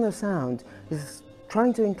 Even the sound is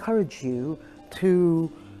trying to encourage you to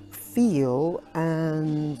feel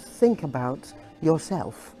and think about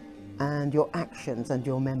yourself and your actions and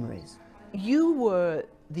your memories. You were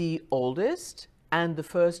the oldest and the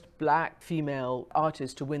first Black female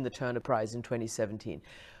artist to win the Turner Prize in 2017.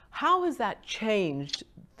 How has that changed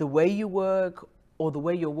the way you work or the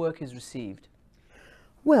way your work is received?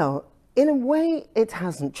 Well, in a way, it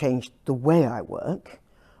hasn't changed the way I work,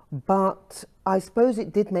 but I suppose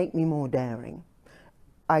it did make me more daring.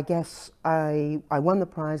 I guess I won the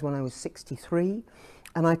prize when I was 63,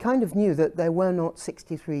 and I kind of knew that there were not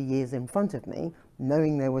 63 years in front of me,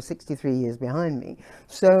 knowing there were 63 years behind me.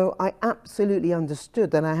 So I absolutely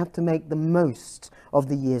understood that I have to make the most of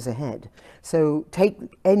the years ahead. So take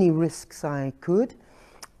any risks I could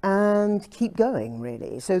and keep going,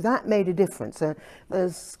 really. So that made a difference.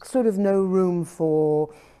 There's sort of no room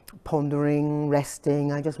for pondering,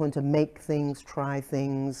 resting. I just want to make things, try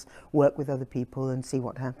things, work with other people and see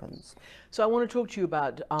what happens. So I want to talk to you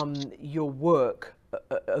about your work,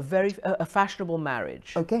 a fashionable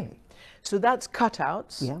marriage. Okay. So that's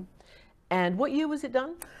cutouts. Yeah. And what year was it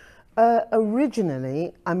done?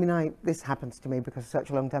 Originally, I mean, this happens to me because it's such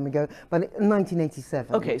a long time ago, but in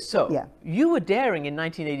 1987. Okay, so yeah. You were daring in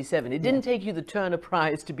 1987. It didn't take you the Turner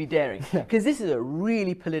Prize to be daring, because this is a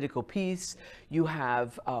really political piece. You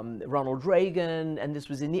have Ronald Reagan, and this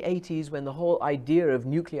was in the 80s when the whole idea of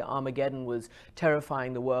nuclear Armageddon was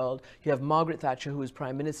terrifying the world. You have Margaret Thatcher, who was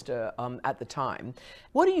Prime Minister at the time.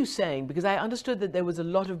 What are you saying? Because I understood that there was a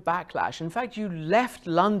lot of backlash. In fact, you left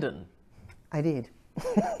London. I did.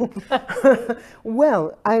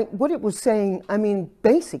 Well, what it was saying, I mean,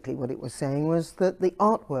 basically what it was saying was that the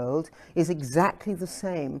art world is exactly the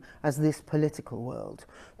same as this political world.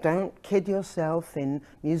 Don't kid yourself in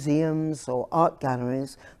museums or art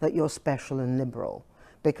galleries that you're special and liberal,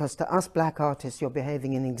 because to us black artists, you're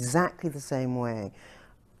behaving in exactly the same way,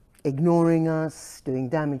 ignoring us, doing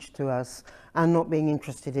damage to us, and not being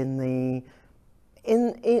interested in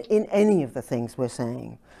in any of the things we're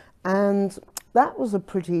saying. And that was a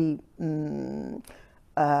pretty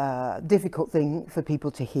difficult thing for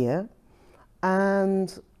people to hear.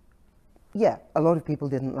 And yeah, a lot of people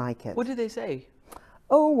didn't like it. What did they say?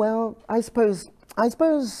 Oh, well, I suppose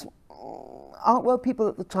art world people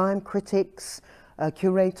at the time, critics,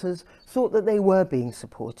 curators, thought that they were being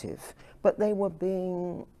supportive, but they were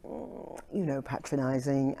being, you know,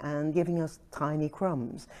 patronizing and giving us tiny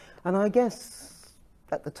crumbs. And I guess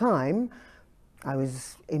at the time, I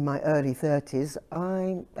was in my early 30s,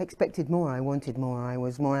 I expected more, I wanted more, I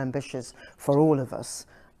was more ambitious for all of us.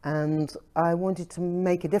 And I wanted to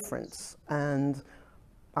make a difference. And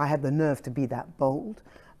I had the nerve to be that bold.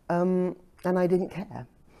 And I didn't care.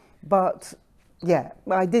 But yeah,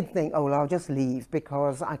 I did think, oh, well, I'll just leave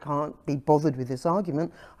because I can't be bothered with this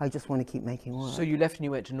argument. I just want to keep making work. So you left and you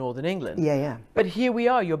went to Northern England. Yeah, yeah. But here we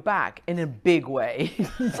are, you're back in a big way.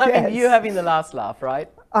 Yes. I mean, you're having the last laugh, right?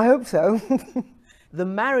 I hope so. The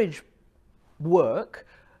marriage work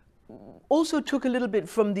also took a little bit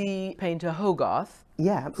from the painter Hogarth,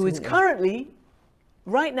 Yeah, who is absolutely. currently,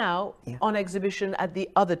 right now, on exhibition at the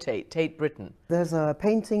other Tate Britain. There's a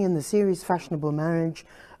painting in the series Fashionable Marriage.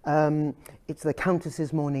 It's the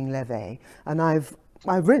Countess's Morning Levee, and I've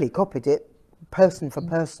really copied it person for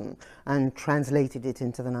person and translated it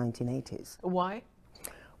into the 1980s. Why?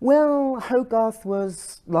 Well, Hogarth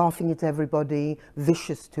was laughing at everybody,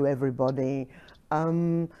 vicious to everybody, a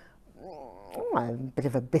bit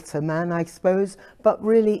of a bitter man, I suppose, but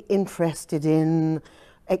really interested in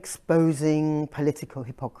exposing political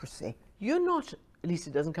hypocrisy. You're not, at least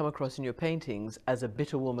it doesn't come across in your paintings, as a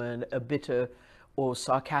bitter woman, a bitter or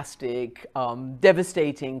sarcastic,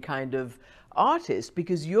 devastating kind of artist,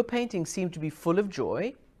 because your paintings seem to be full of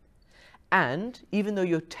joy. And even though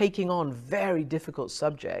you're taking on very difficult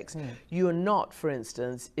subjects, you're not, for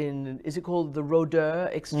instance, is it called the Rodeur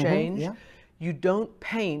exchange? Yeah. You don't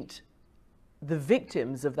paint the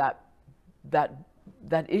victims of that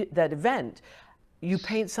event. You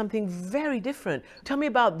paint something very different. Tell me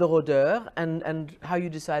about the Rodeur and how you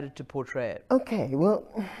decided to portray it. Okay, well,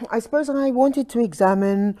 I suppose I wanted to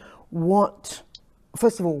examine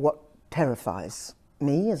first of all, what terrifies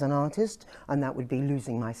me as an artist, and that would be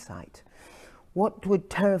losing my sight. What would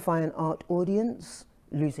terrify an art audience?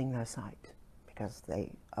 Losing their sight, because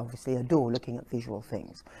they obviously adore looking at visual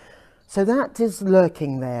things. So that is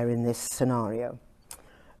lurking there in this scenario.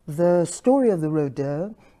 The story of the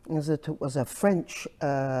Rodeur was a French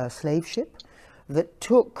slave ship that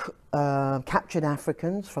took captured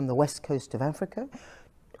Africans from the west coast of Africa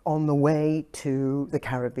on the way to the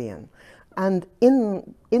Caribbean. And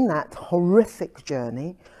in that horrific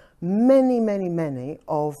journey, many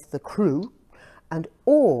of the crew and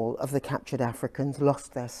all of the captured Africans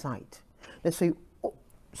lost their sight. Now, so,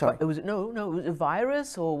 sorry. It was it was a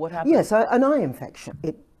virus, or what happened? Yes, an eye infection.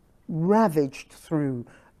 It ravaged through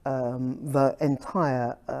the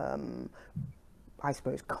entire, I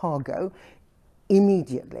suppose, cargo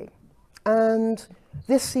immediately. And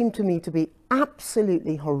this seemed to me to be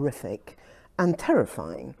absolutely horrific and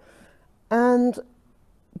terrifying. But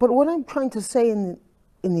what I'm trying to say in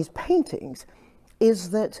these paintings is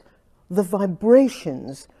that the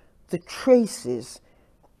vibrations, the traces,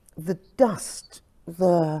 the dust,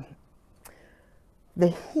 the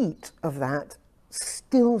heat of that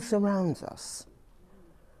still surrounds us.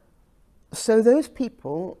 So those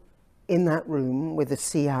people in that room with the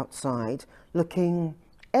sea outside, looking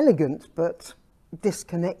elegant but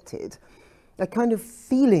disconnected, are kind of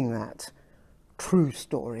feeling that true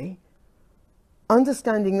story,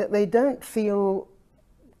 understanding that they don't feel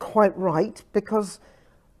quite right because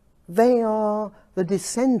they are the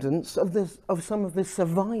descendants of some of the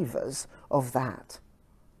survivors of that.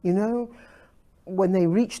 You know, when they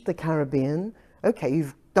reached the Caribbean, okay,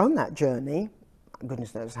 you've done that journey,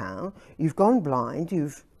 goodness knows how, you've gone blind,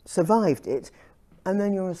 you've survived it, and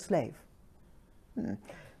then you're a slave.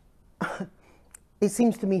 It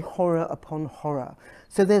seems to me horror upon horror.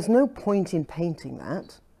 So there's no point in painting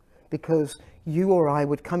that, because you or I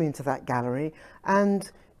would come into that gallery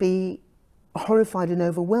and be horrified and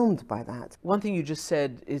overwhelmed by that. One thing you just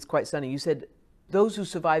said is quite stunning. You said those who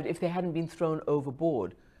survived, if they hadn't been thrown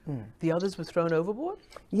overboard, the others were thrown overboard?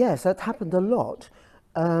 Yes, that happened a lot.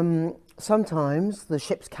 sometimes the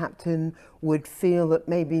ship's captain would feel that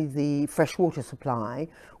maybe the freshwater supply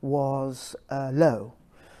was low.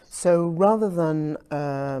 So rather than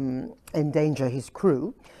endanger his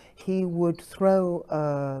crew, he would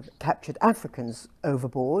throw captured Africans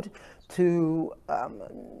overboard to,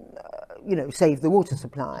 save the water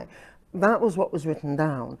supply. That was what was written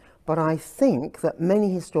down. But I think that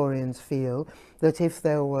many historians feel that if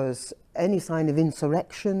there was any sign of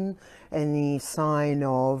insurrection, any sign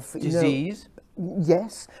of disease,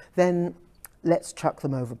 yes, then let's chuck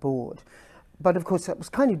them overboard. But of course, that was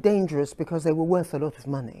kind of dangerous because they were worth a lot of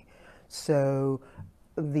money. So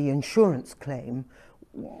the insurance claim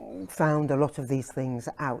found a lot of these things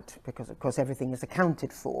out because, of course, everything is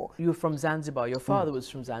accounted for. You're from Zanzibar, your father was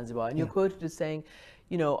from Zanzibar, and you're quoted as saying,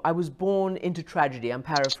 I was born into tragedy, I'm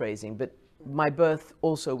paraphrasing, but my birth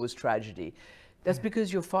also was tragedy. That's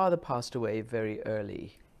because your father passed away very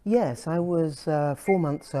early. Yes, I was 4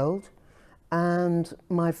 months old, and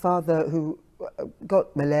my father, who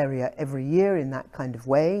got malaria every year in that kind of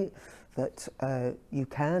way, that you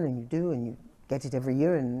can and you do, and you get it every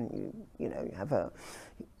year, and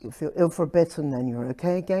you feel ill for a bit, and then you're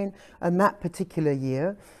okay again. And that particular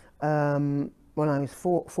year, when I was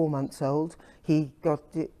four months old, he got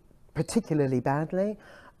it particularly badly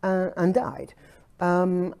and died.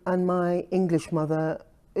 And my English mother,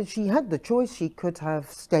 she had the choice. She could have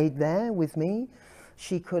stayed there with me.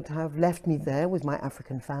 She could have left me there with my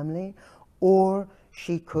African family, or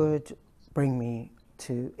she could bring me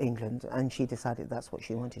to England, and she decided that's what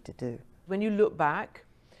she wanted to do. When you look back,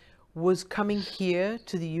 was coming here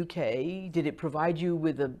to the UK, did it provide you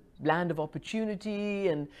with a land of opportunity?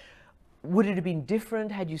 And would it have been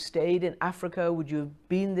different had you stayed in Africa? Would you have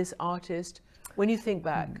been this artist? When you think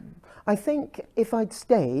back? I think if I'd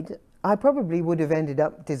stayed, I probably would have ended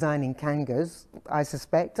up designing kangas, I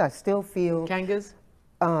suspect. I still feel... Kangas?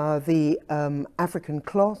 The African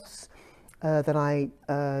cloths that I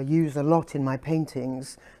use a lot in my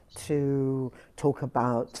paintings to talk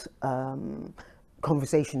about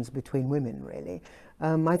conversations between women, really.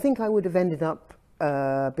 I think I would have ended up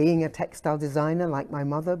being a textile designer like my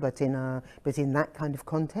mother, but in that kind of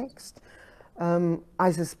context.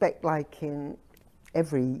 I suspect, like in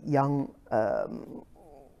every young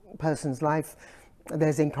person's life,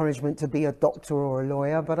 there's encouragement to be a doctor or a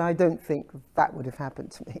lawyer, but I don't think that would have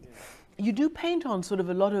happened to me. You do paint on sort of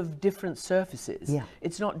a lot of different surfaces. Yeah.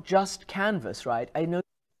 It's not just canvas, right? I know.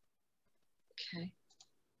 Okay.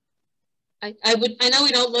 I know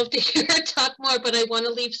we don't love to hear her talk more, but I want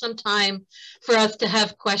to leave some time for us to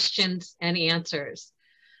have questions and answers.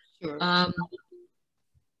 Sure.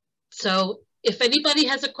 So if anybody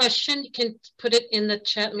has a question, you can put it in the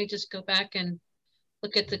chat. Let me just go back and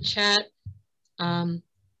look at the chat.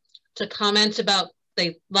 To comments about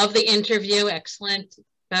they love the interview, excellent,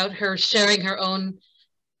 about her sharing her own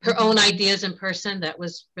ideas in person. That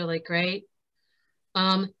was really great.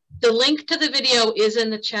 The link to the video is in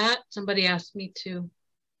the chat. Somebody asked me to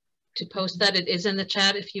post that. It is in the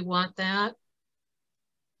chat if you want that.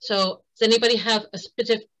 So does anybody have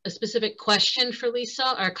a specific question for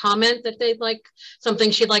Lisa or comment that they'd like,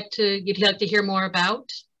 something you'd like to hear more about?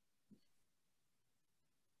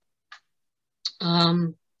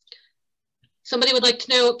 Somebody would like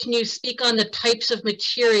to know, can you speak on the types of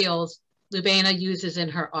materials Lubaina uses in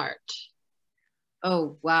her art?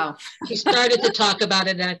 Oh, wow. She started to talk about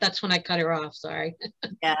it, and that's when I cut her off, sorry.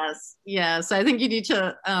 Yes. I think you need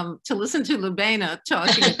to listen to Lubaina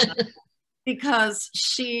talking about it, because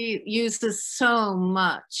she uses so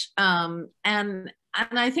much. And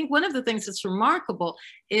I think one of the things that's remarkable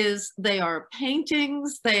is they are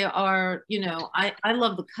paintings, they are, I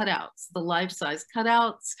love the cutouts, the life-size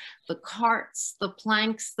cutouts, the carts, the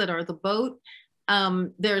planks that are the boat.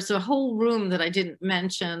 There's a whole room that I didn't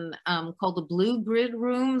mention called the Blue Grid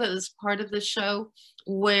Room that is part of the show,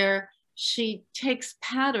 where she takes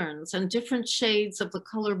patterns and different shades of the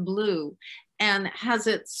color blue and has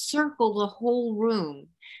it circle the whole room.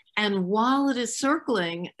 And while it is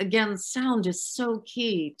circling, again, sound is so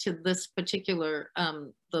key to this particular,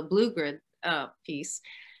 the Blue Grid piece.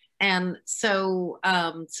 And so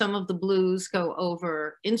some of the blues go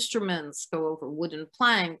over instruments, go over wooden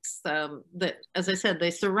planks that, as I said,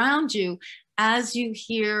 they surround you as you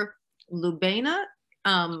hear Lubaina,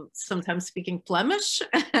 sometimes speaking Flemish,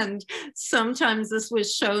 and sometimes this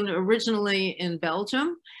was shown originally in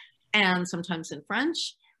Belgium, and sometimes in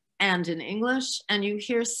French and in English, and you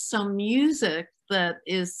hear some music that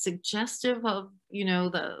is suggestive of,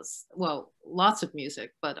 lots of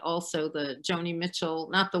music, but also the Joni Mitchell,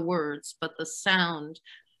 not the words, but the sound,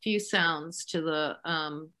 few sounds to the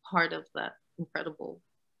part of that incredible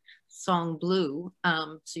song Blue.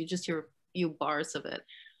 So you just hear a few bars of it.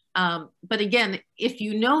 But again, if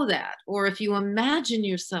you know that, or if you imagine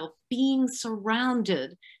yourself being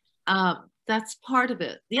surrounded, that's part of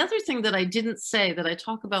it. The other thing that I didn't say that I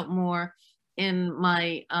talk about more in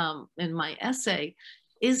my essay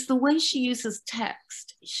is the way she uses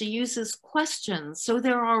text. She uses questions. So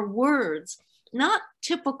there are words, not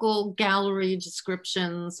typical gallery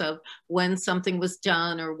descriptions of when something was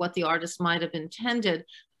done or what the artist might have intended,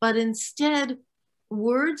 but instead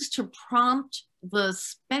words to prompt the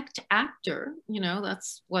spectator.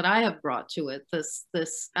 That's what I have brought to it, this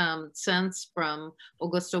sense from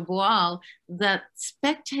Augusto Boal that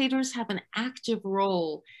spectators have an active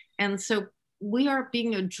role. And so we are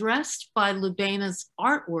being addressed by Lubaina's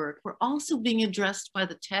artwork. We're also being addressed by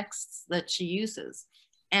the texts that she uses.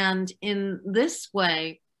 And in this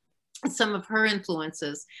way, some of her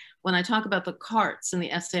influences, when I talk about the carts in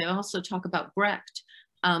the essay, I also talk about Brecht,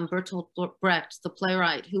 Bertolt Brecht, the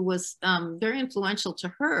playwright, who was very influential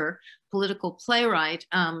to her, political playwright,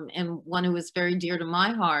 and one who was very dear to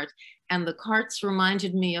my heart. And the carts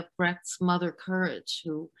reminded me of Brecht's mother Courage,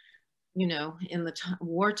 who, in the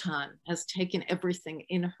wartime has taken everything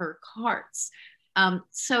in her carts.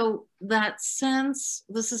 So that sense,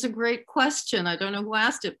 this is a great question. I don't know who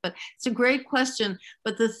asked it, but it's a great question.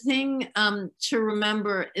 But the thing to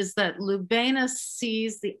remember is that Lubaina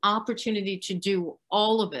sees the opportunity to do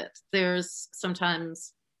all of it. There's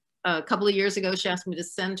sometimes, a couple of years ago, she asked me to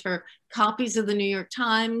send her copies of the New York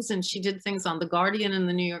Times, and she did things on The Guardian and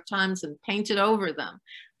the New York Times and painted over them.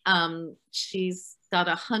 She's got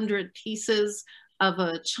 100 pieces of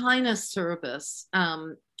a China service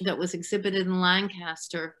that was exhibited in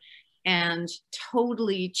Lancaster, and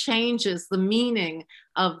totally changes the meaning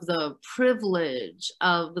of the privilege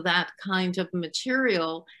of that kind of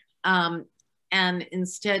material, and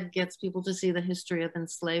instead gets people to see the history of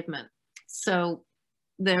enslavement. So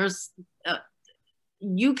there's,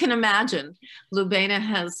 you can imagine, Lubaina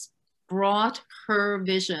has brought her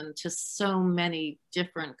vision to so many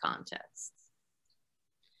different contexts.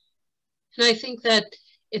 And I think that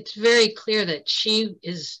it's very clear that she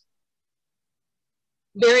is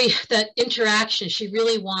that interaction, she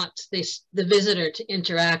really wants the visitor to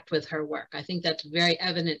interact with her work. I think that's very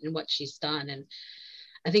evident in what she's done. And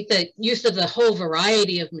I think the use of the whole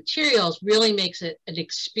variety of materials really makes it an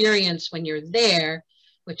experience when you're there,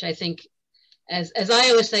 which I think, as I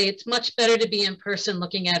always say, it's much better to be in person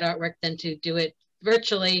looking at artwork than to do it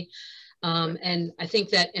virtually. And I think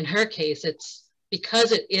that in her case, it's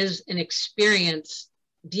because it is an experience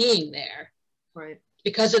being there, right?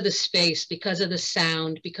 Because of the space, because of the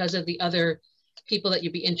sound, because of the other people that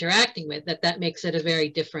you'd be interacting with, that makes it a very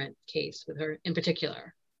different case with her in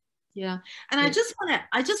particular. Yeah, and I just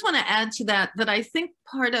want to add to that I think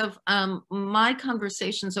part of my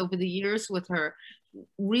conversations over the years with her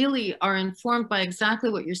really are informed by exactly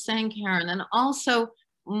what you're saying, Karen, and also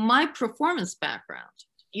my performance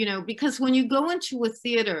background. Because when you go into a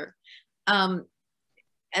theater,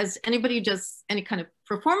 as anybody who does any kind of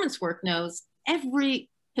performance work knows, every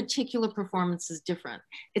particular performance is different.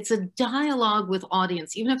 It's a dialogue with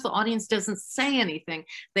audience. Even if the audience doesn't say anything,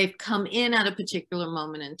 they've come in at a particular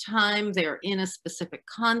moment in time, they're in a specific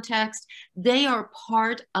context, they are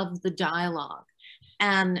part of the dialogue.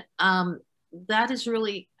 And that is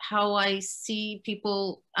really how I see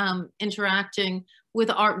people interacting with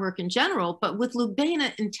artwork in general, but with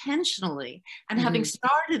Lubaina intentionally. And having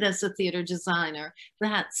started as a theater designer,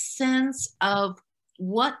 that sense of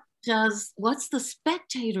what's the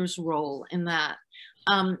spectator's role in that?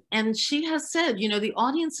 And she has said, the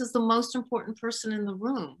audience is the most important person in the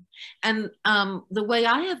room. And the way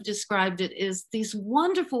I have described it is these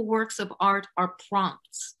wonderful works of art are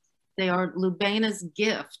prompts. They are Lubaina's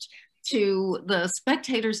gift to the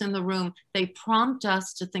spectators in the room. They prompt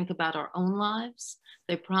us to think about our own lives.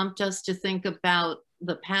 They prompt us to think about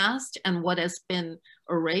the past and what has been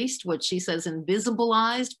erased, what she says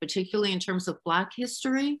invisibilized, particularly in terms of Black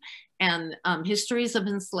history and histories of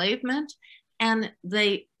enslavement. And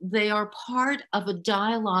they are part of a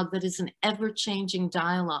dialogue that is an ever-changing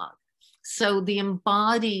dialogue. So the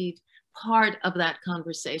embodied part of that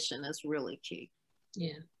conversation is really key.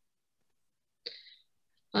 Yeah.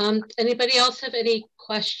 Anybody else have any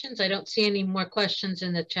questions? I don't see any more questions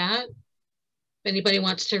in the chat. If anybody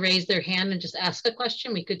wants to raise their hand and just ask a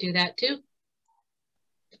question, we could do that too.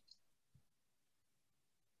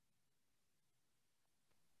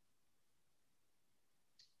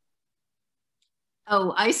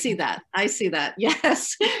 Oh, I see that. I see that.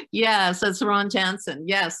 Yes. Yes. That's Ron Jansen.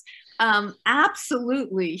 Yes.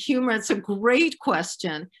 Absolutely. Humor, it's a great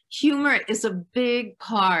question. Humor is a big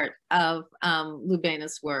part of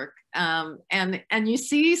Lubaina's work. And you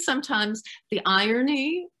see sometimes the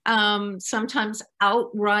irony, sometimes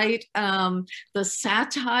outright the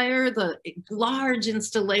satire, the large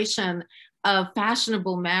installation of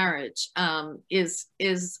fashionable marriage is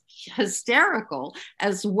hysterical,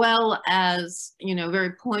 as well as, you know,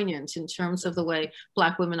 very poignant in terms of the way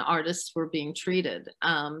Black women artists were being treated.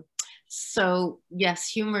 So yes,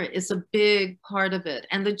 humor is a big part of it.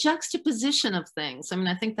 And the juxtaposition of things. I mean,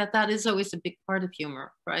 I think that that is always a big part of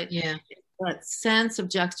humor, right? Yeah. That sense of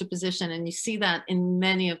juxtaposition. And you see that in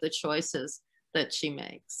many of the choices that she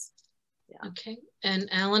makes. Yeah. Okay. And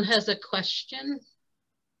Alan has a question.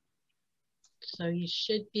 So you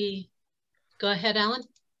should be, go ahead, Alan.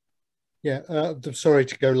 Yeah, I'm sorry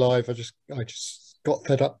to go live. I just got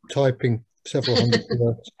fed up typing several hundred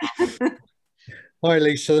words. Hi,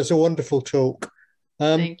 Lisa. That's a wonderful talk.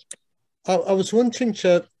 Thank you. I was wanting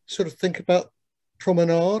to sort of think about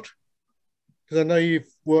Promenade, because I know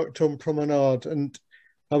you've worked on Promenade, and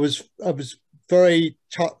I was very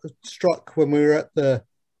struck when we were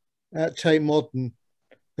at Tate Modern,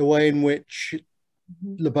 the way in which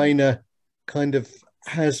Lubaina kind of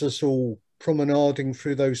has us all promenading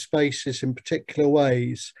through those spaces in particular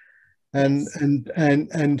ways, and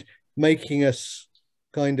making us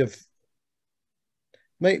kind of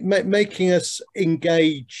making us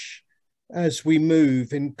engage as we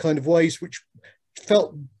move in kind of ways which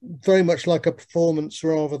felt very much like a performance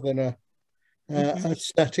rather than a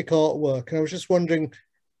static artwork. And I was just wondering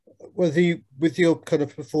whether you, with your kind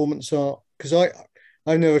of performance art, because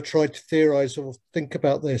I never tried to theorize or think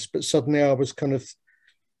about this, but suddenly I was kind of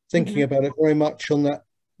thinking about it very much on that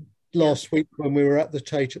last week when we were at the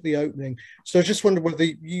Tate at the opening. So I just wondered whether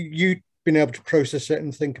you'd been able to process it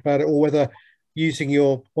and think about it, or whether using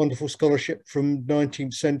your wonderful scholarship from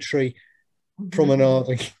 19th century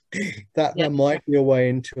promenading, that might be a way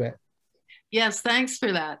into it. Yes, thanks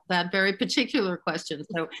for that very particular question.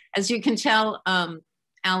 So as you can tell,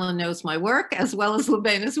 Alan knows my work as well as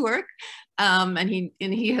Lubaina's work, and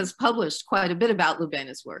he has published quite a bit about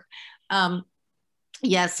Lubaina's work.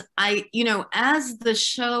 Yes, as the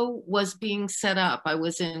show was being set up, I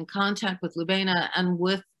was in contact with Lubaina and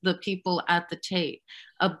with the people at the Tate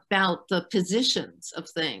about the positions of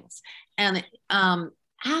things. And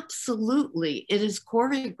absolutely, it is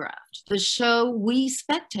choreographed. The show, we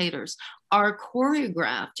spectators are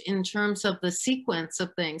choreographed in terms of the sequence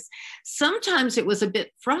of things. Sometimes it was a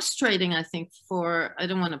bit frustrating, I think, I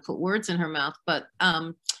don't want to put words in her mouth, but,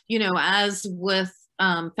 as with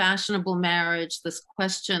fashionable marriage, this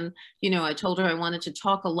question, I told her I wanted to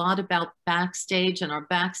talk a lot about backstage and our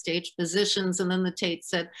backstage positions. And then the Tate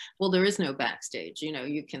said, well, there is no backstage.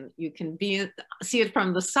 You can see it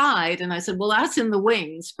from the side. And I said, well, that's in the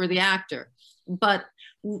wings for the actor. But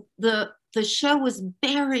the show was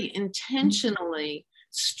very intentionally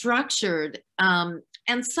structured.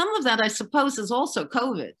 And some of that, I suppose, is also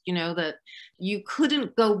COVID, that you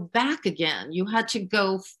couldn't go back again. You had to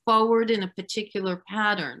go forward in a particular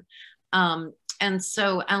pattern. And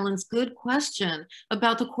so Alan's good question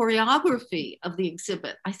about the choreography of the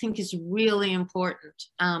exhibit, I think, is really important.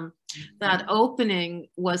 That opening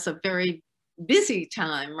was a very busy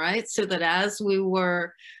time, right? So that as we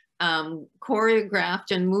were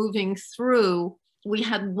choreographed and moving through, we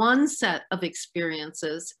had one set of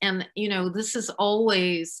experiences. And, this is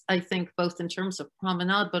always, I think, both in terms of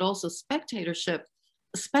promenade, but also spectatorship.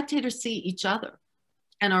 Spectators see each other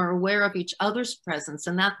and are aware of each other's presence,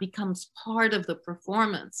 and that becomes part of the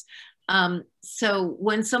performance. So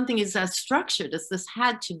when something is as structured as this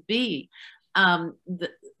had to be,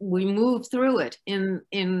 we move through it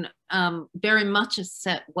in very much a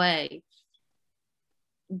set way.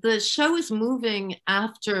 The show is moving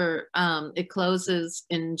after it closes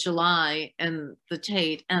in July in the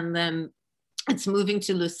Tate, and then it's moving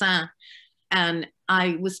to Lausanne. And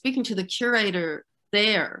I was speaking to the curator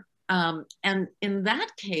there, and in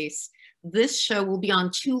that case, this show will be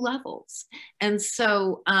on 2 levels. And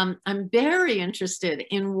so I'm very interested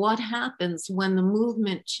in what happens when the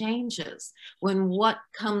movement changes, when what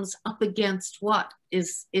comes up against what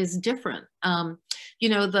is different. From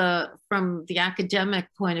the academic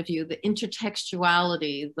point of view, the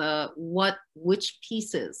intertextuality, which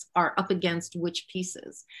pieces are up against which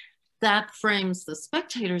pieces, that frames the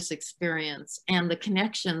spectator's experience and the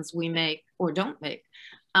connections we make or don't make.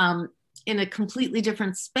 In a completely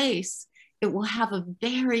different space, it will have a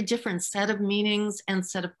very different set of meanings and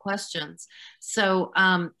set of questions. So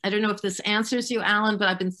I don't know if this answers you, Alan, but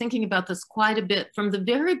I've been thinking about this quite a bit from the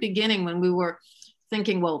very beginning when we were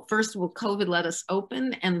thinking, well, first will COVID let us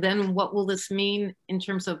open? And then what will this mean in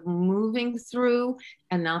terms of moving through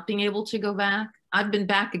and not being able to go back? I've been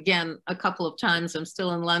back again a couple of times. I'm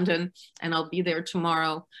still in London, and I'll be there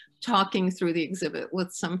tomorrow talking through the exhibit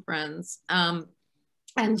with some friends.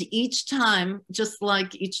 And each time, just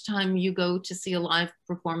like each time you go to see a live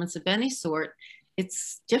performance of any sort,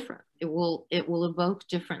 it's different. It will evoke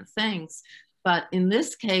different things. But in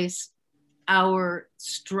this case, our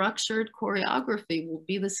structured choreography will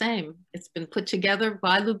be the same. It's been put together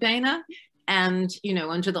by Lubaina, and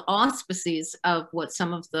under the auspices of what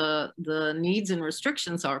some of the needs and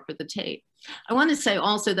restrictions are for the Tate. I want to say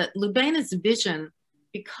also that Lubaina's vision,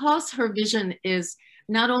 because her vision is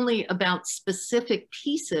not only about specific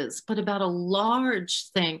pieces, but about a large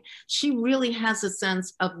thing, she really has a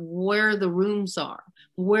sense of where the rooms are,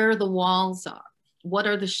 where the walls are, what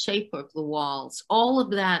are the shape of the walls. All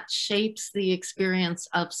of that shapes the experience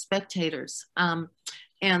of spectators.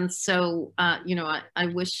 And so, I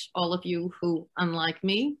wish all of you who, unlike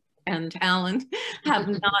me and Alan, have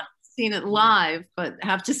not seen it live, but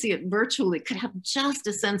have to see it virtually, could have just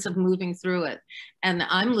a sense of moving through it. And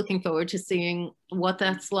I'm looking forward to seeing what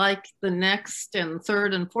that's like the next and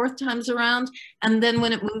third and fourth times around. And then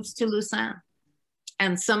when it moves to Lucerne.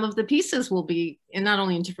 And some of the pieces will be not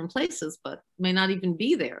only in different places, but may not even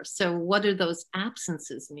be there. So what do those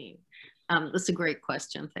absences mean? That's a great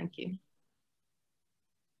question. Thank you.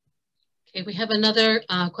 Okay, we have another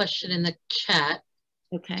question in the chat.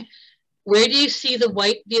 Okay. Where do you see the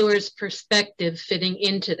white viewer's perspective fitting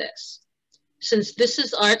into this? Since this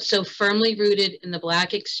is art so firmly rooted in the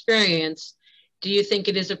Black experience, do you think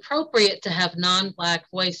it is appropriate to have non-Black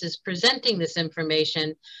voices presenting this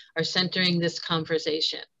information or centering this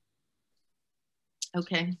conversation?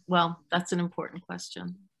 Okay, well, that's an important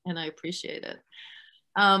question, and I appreciate it.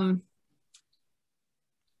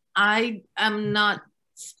 I am not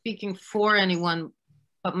speaking for anyone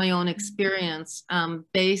but my own experience,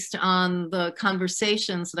 based on the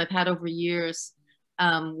conversations that I've had over years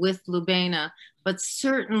with Lubaina, but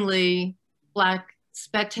certainly Black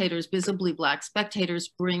spectators, visibly Black spectators,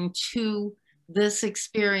 bring to this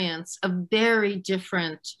experience a very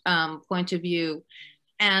different point of view.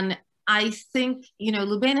 And I think,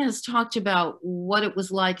 Lubaina has talked about what it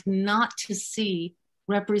was like not to see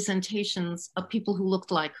representations of people who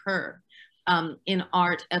looked like her in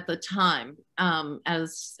art at the time,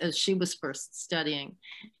 as she was first studying.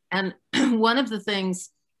 And one of the things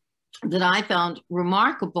that I found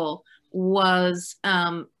remarkable was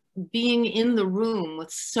being in the room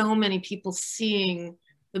with so many people seeing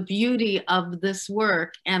the beauty of this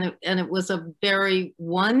work. And it was a very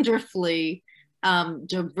wonderfully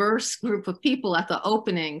diverse group of people at the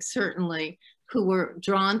opening, certainly, who were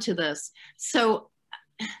drawn to this. So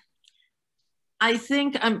I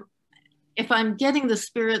think if I'm getting the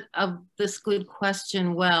spirit of this good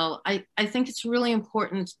question well, I think it's really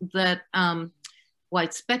important that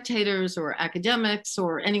white spectators or academics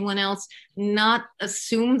or anyone else not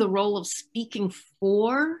assume the role of speaking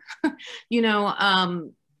for,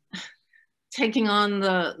 taking on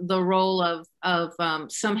the role of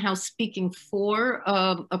somehow speaking for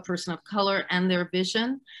a person of color and their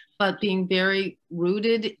vision, but being very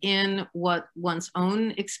rooted in what one's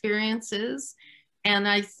own experience is. And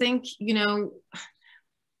I think,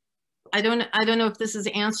 I don't know if this is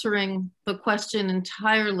answering the question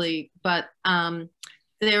entirely, but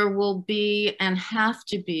there will be and have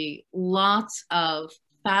to be lots of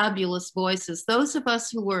fabulous voices. Those of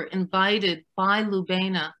us who were invited by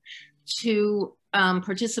Lubaina to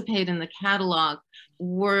participate in the catalog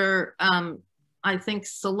were, I think,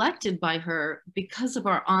 selected by her because of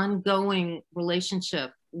our ongoing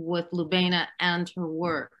relationship with Lubaina and her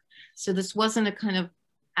work. So this wasn't a kind of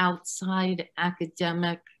outside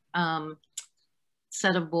academic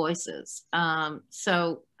set of voices.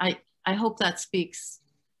 So I hope that speaks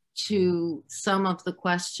to some of the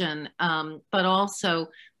question, but also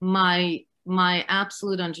my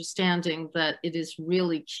absolute understanding that it is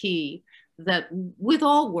really key that with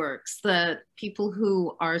all works, that people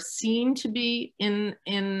who are seen to be in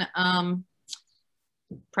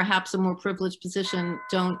perhaps a more privileged position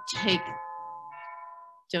don't take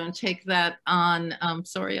that on.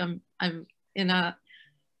 Sorry, I'm in a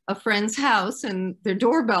friend's house and their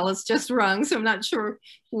doorbell has just rung, so I'm not sure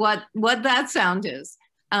what that sound is.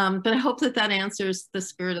 But I hope that answers the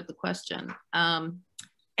spirit of the question.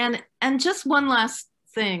 And just one last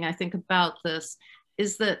thing I think about this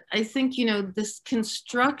is that I think, this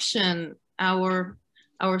construction, our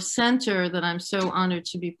center that I'm so honored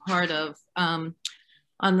to be part of,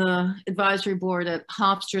 on the advisory board at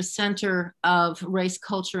Hofstra Center of Race,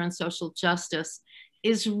 Culture, and Social Justice,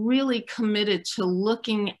 is really committed to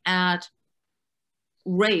looking at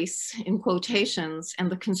race, in quotations,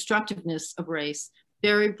 and the constructiveness of race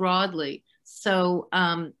very broadly. So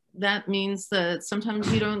that means that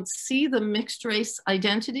sometimes you don't see the mixed race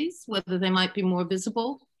identities, whether they might be more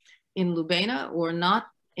visible in Lubaina or not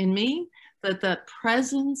in me, but that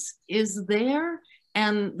presence is there,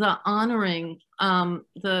 and the honoring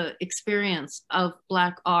the experience of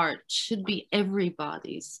Black art should be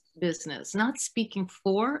everybody's business, not speaking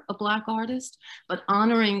for a Black artist, but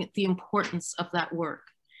honoring the importance of that work.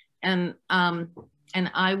 And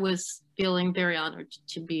I was feeling very honored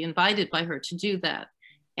to be invited by her to do that.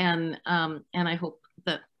 And I hope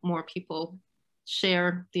that more people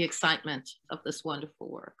share the excitement of this wonderful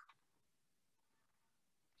work.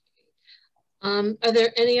 Are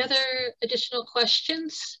there any other additional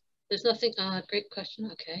questions? There's nothing, great question,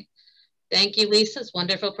 okay. Thank you, Lisa's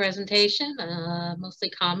wonderful presentation, mostly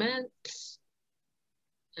comments.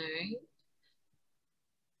 All right.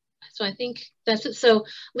 So I think that's it. So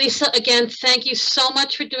Lisa, again, thank you so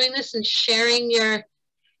much for doing this and sharing your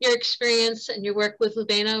experience and your work with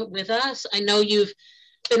Lubaina with us. I know you've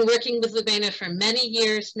been working with Lubaina for many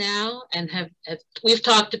years now, and we've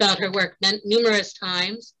talked about her work numerous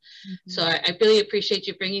times. Mm-hmm. So I really appreciate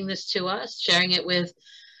you bringing this to us, sharing it with,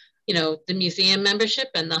 you know, the museum membership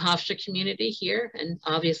and the Hofstra community here, and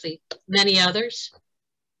obviously many others.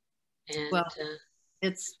 And well,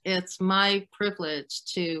 it's my privilege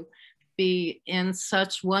to be in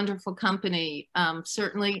such wonderful company,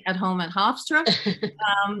 certainly at home at Hofstra,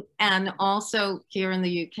 and also here in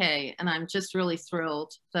the UK. And I'm just really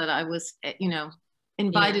thrilled that I was, you know,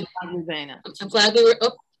 invited by Lubaina. I'm glad we were,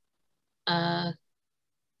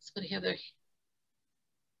 somebody have their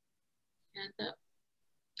hand up.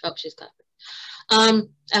 Oh, she's clapping.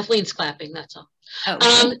 Ethleen's clapping, that's all.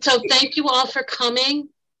 Oh, so thank you all for coming.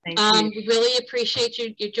 Thank you. We really appreciate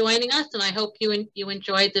you joining us, and I hope you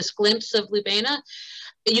enjoyed this glimpse of Lubaina.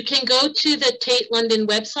 You can go to the Tate London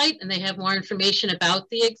website, and they have more information about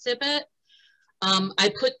the exhibit. I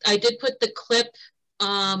did put the clip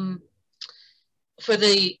for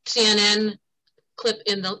the CNN clip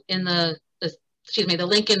in the excuse me, the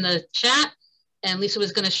link in the chat, and Lisa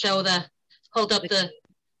was going to show hold up the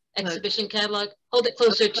exhibition catalog. Hold it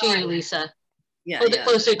closer to you, Lisa. Yeah. Hold it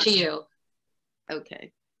closer to you.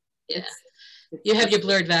 Okay. Yeah. You have your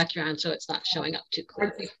blurred background, so it's not showing up too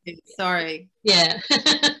clearly. Sorry. Yeah.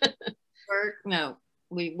 No,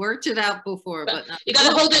 we worked it out before, but not. You got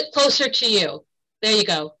to hold it closer to you. There you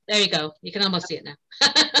go. There you go. You can almost see it now.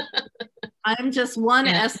 I'm just one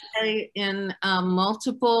essay in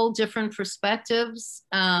multiple different perspectives,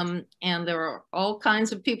 and there are all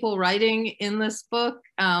kinds of people writing in this book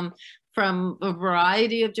from a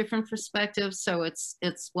variety of different perspectives. So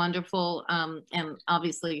it's wonderful, and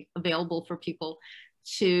obviously available for people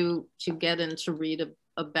to get and to read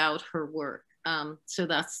about her work. So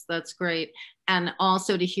that's great, and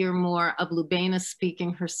also to hear more of Lubaina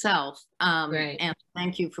speaking herself. Right. And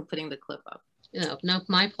thank you for putting the clip up. No,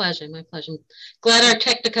 my pleasure, my pleasure. Glad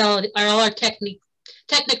all our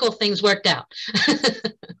technical things worked out.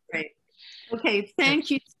 Great. Okay, thank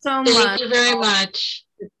you so much. Thank you very much.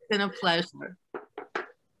 It's been a pleasure.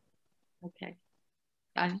 Okay,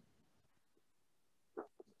 bye.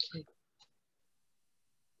 Okay.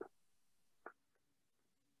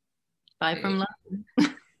 Bye from London.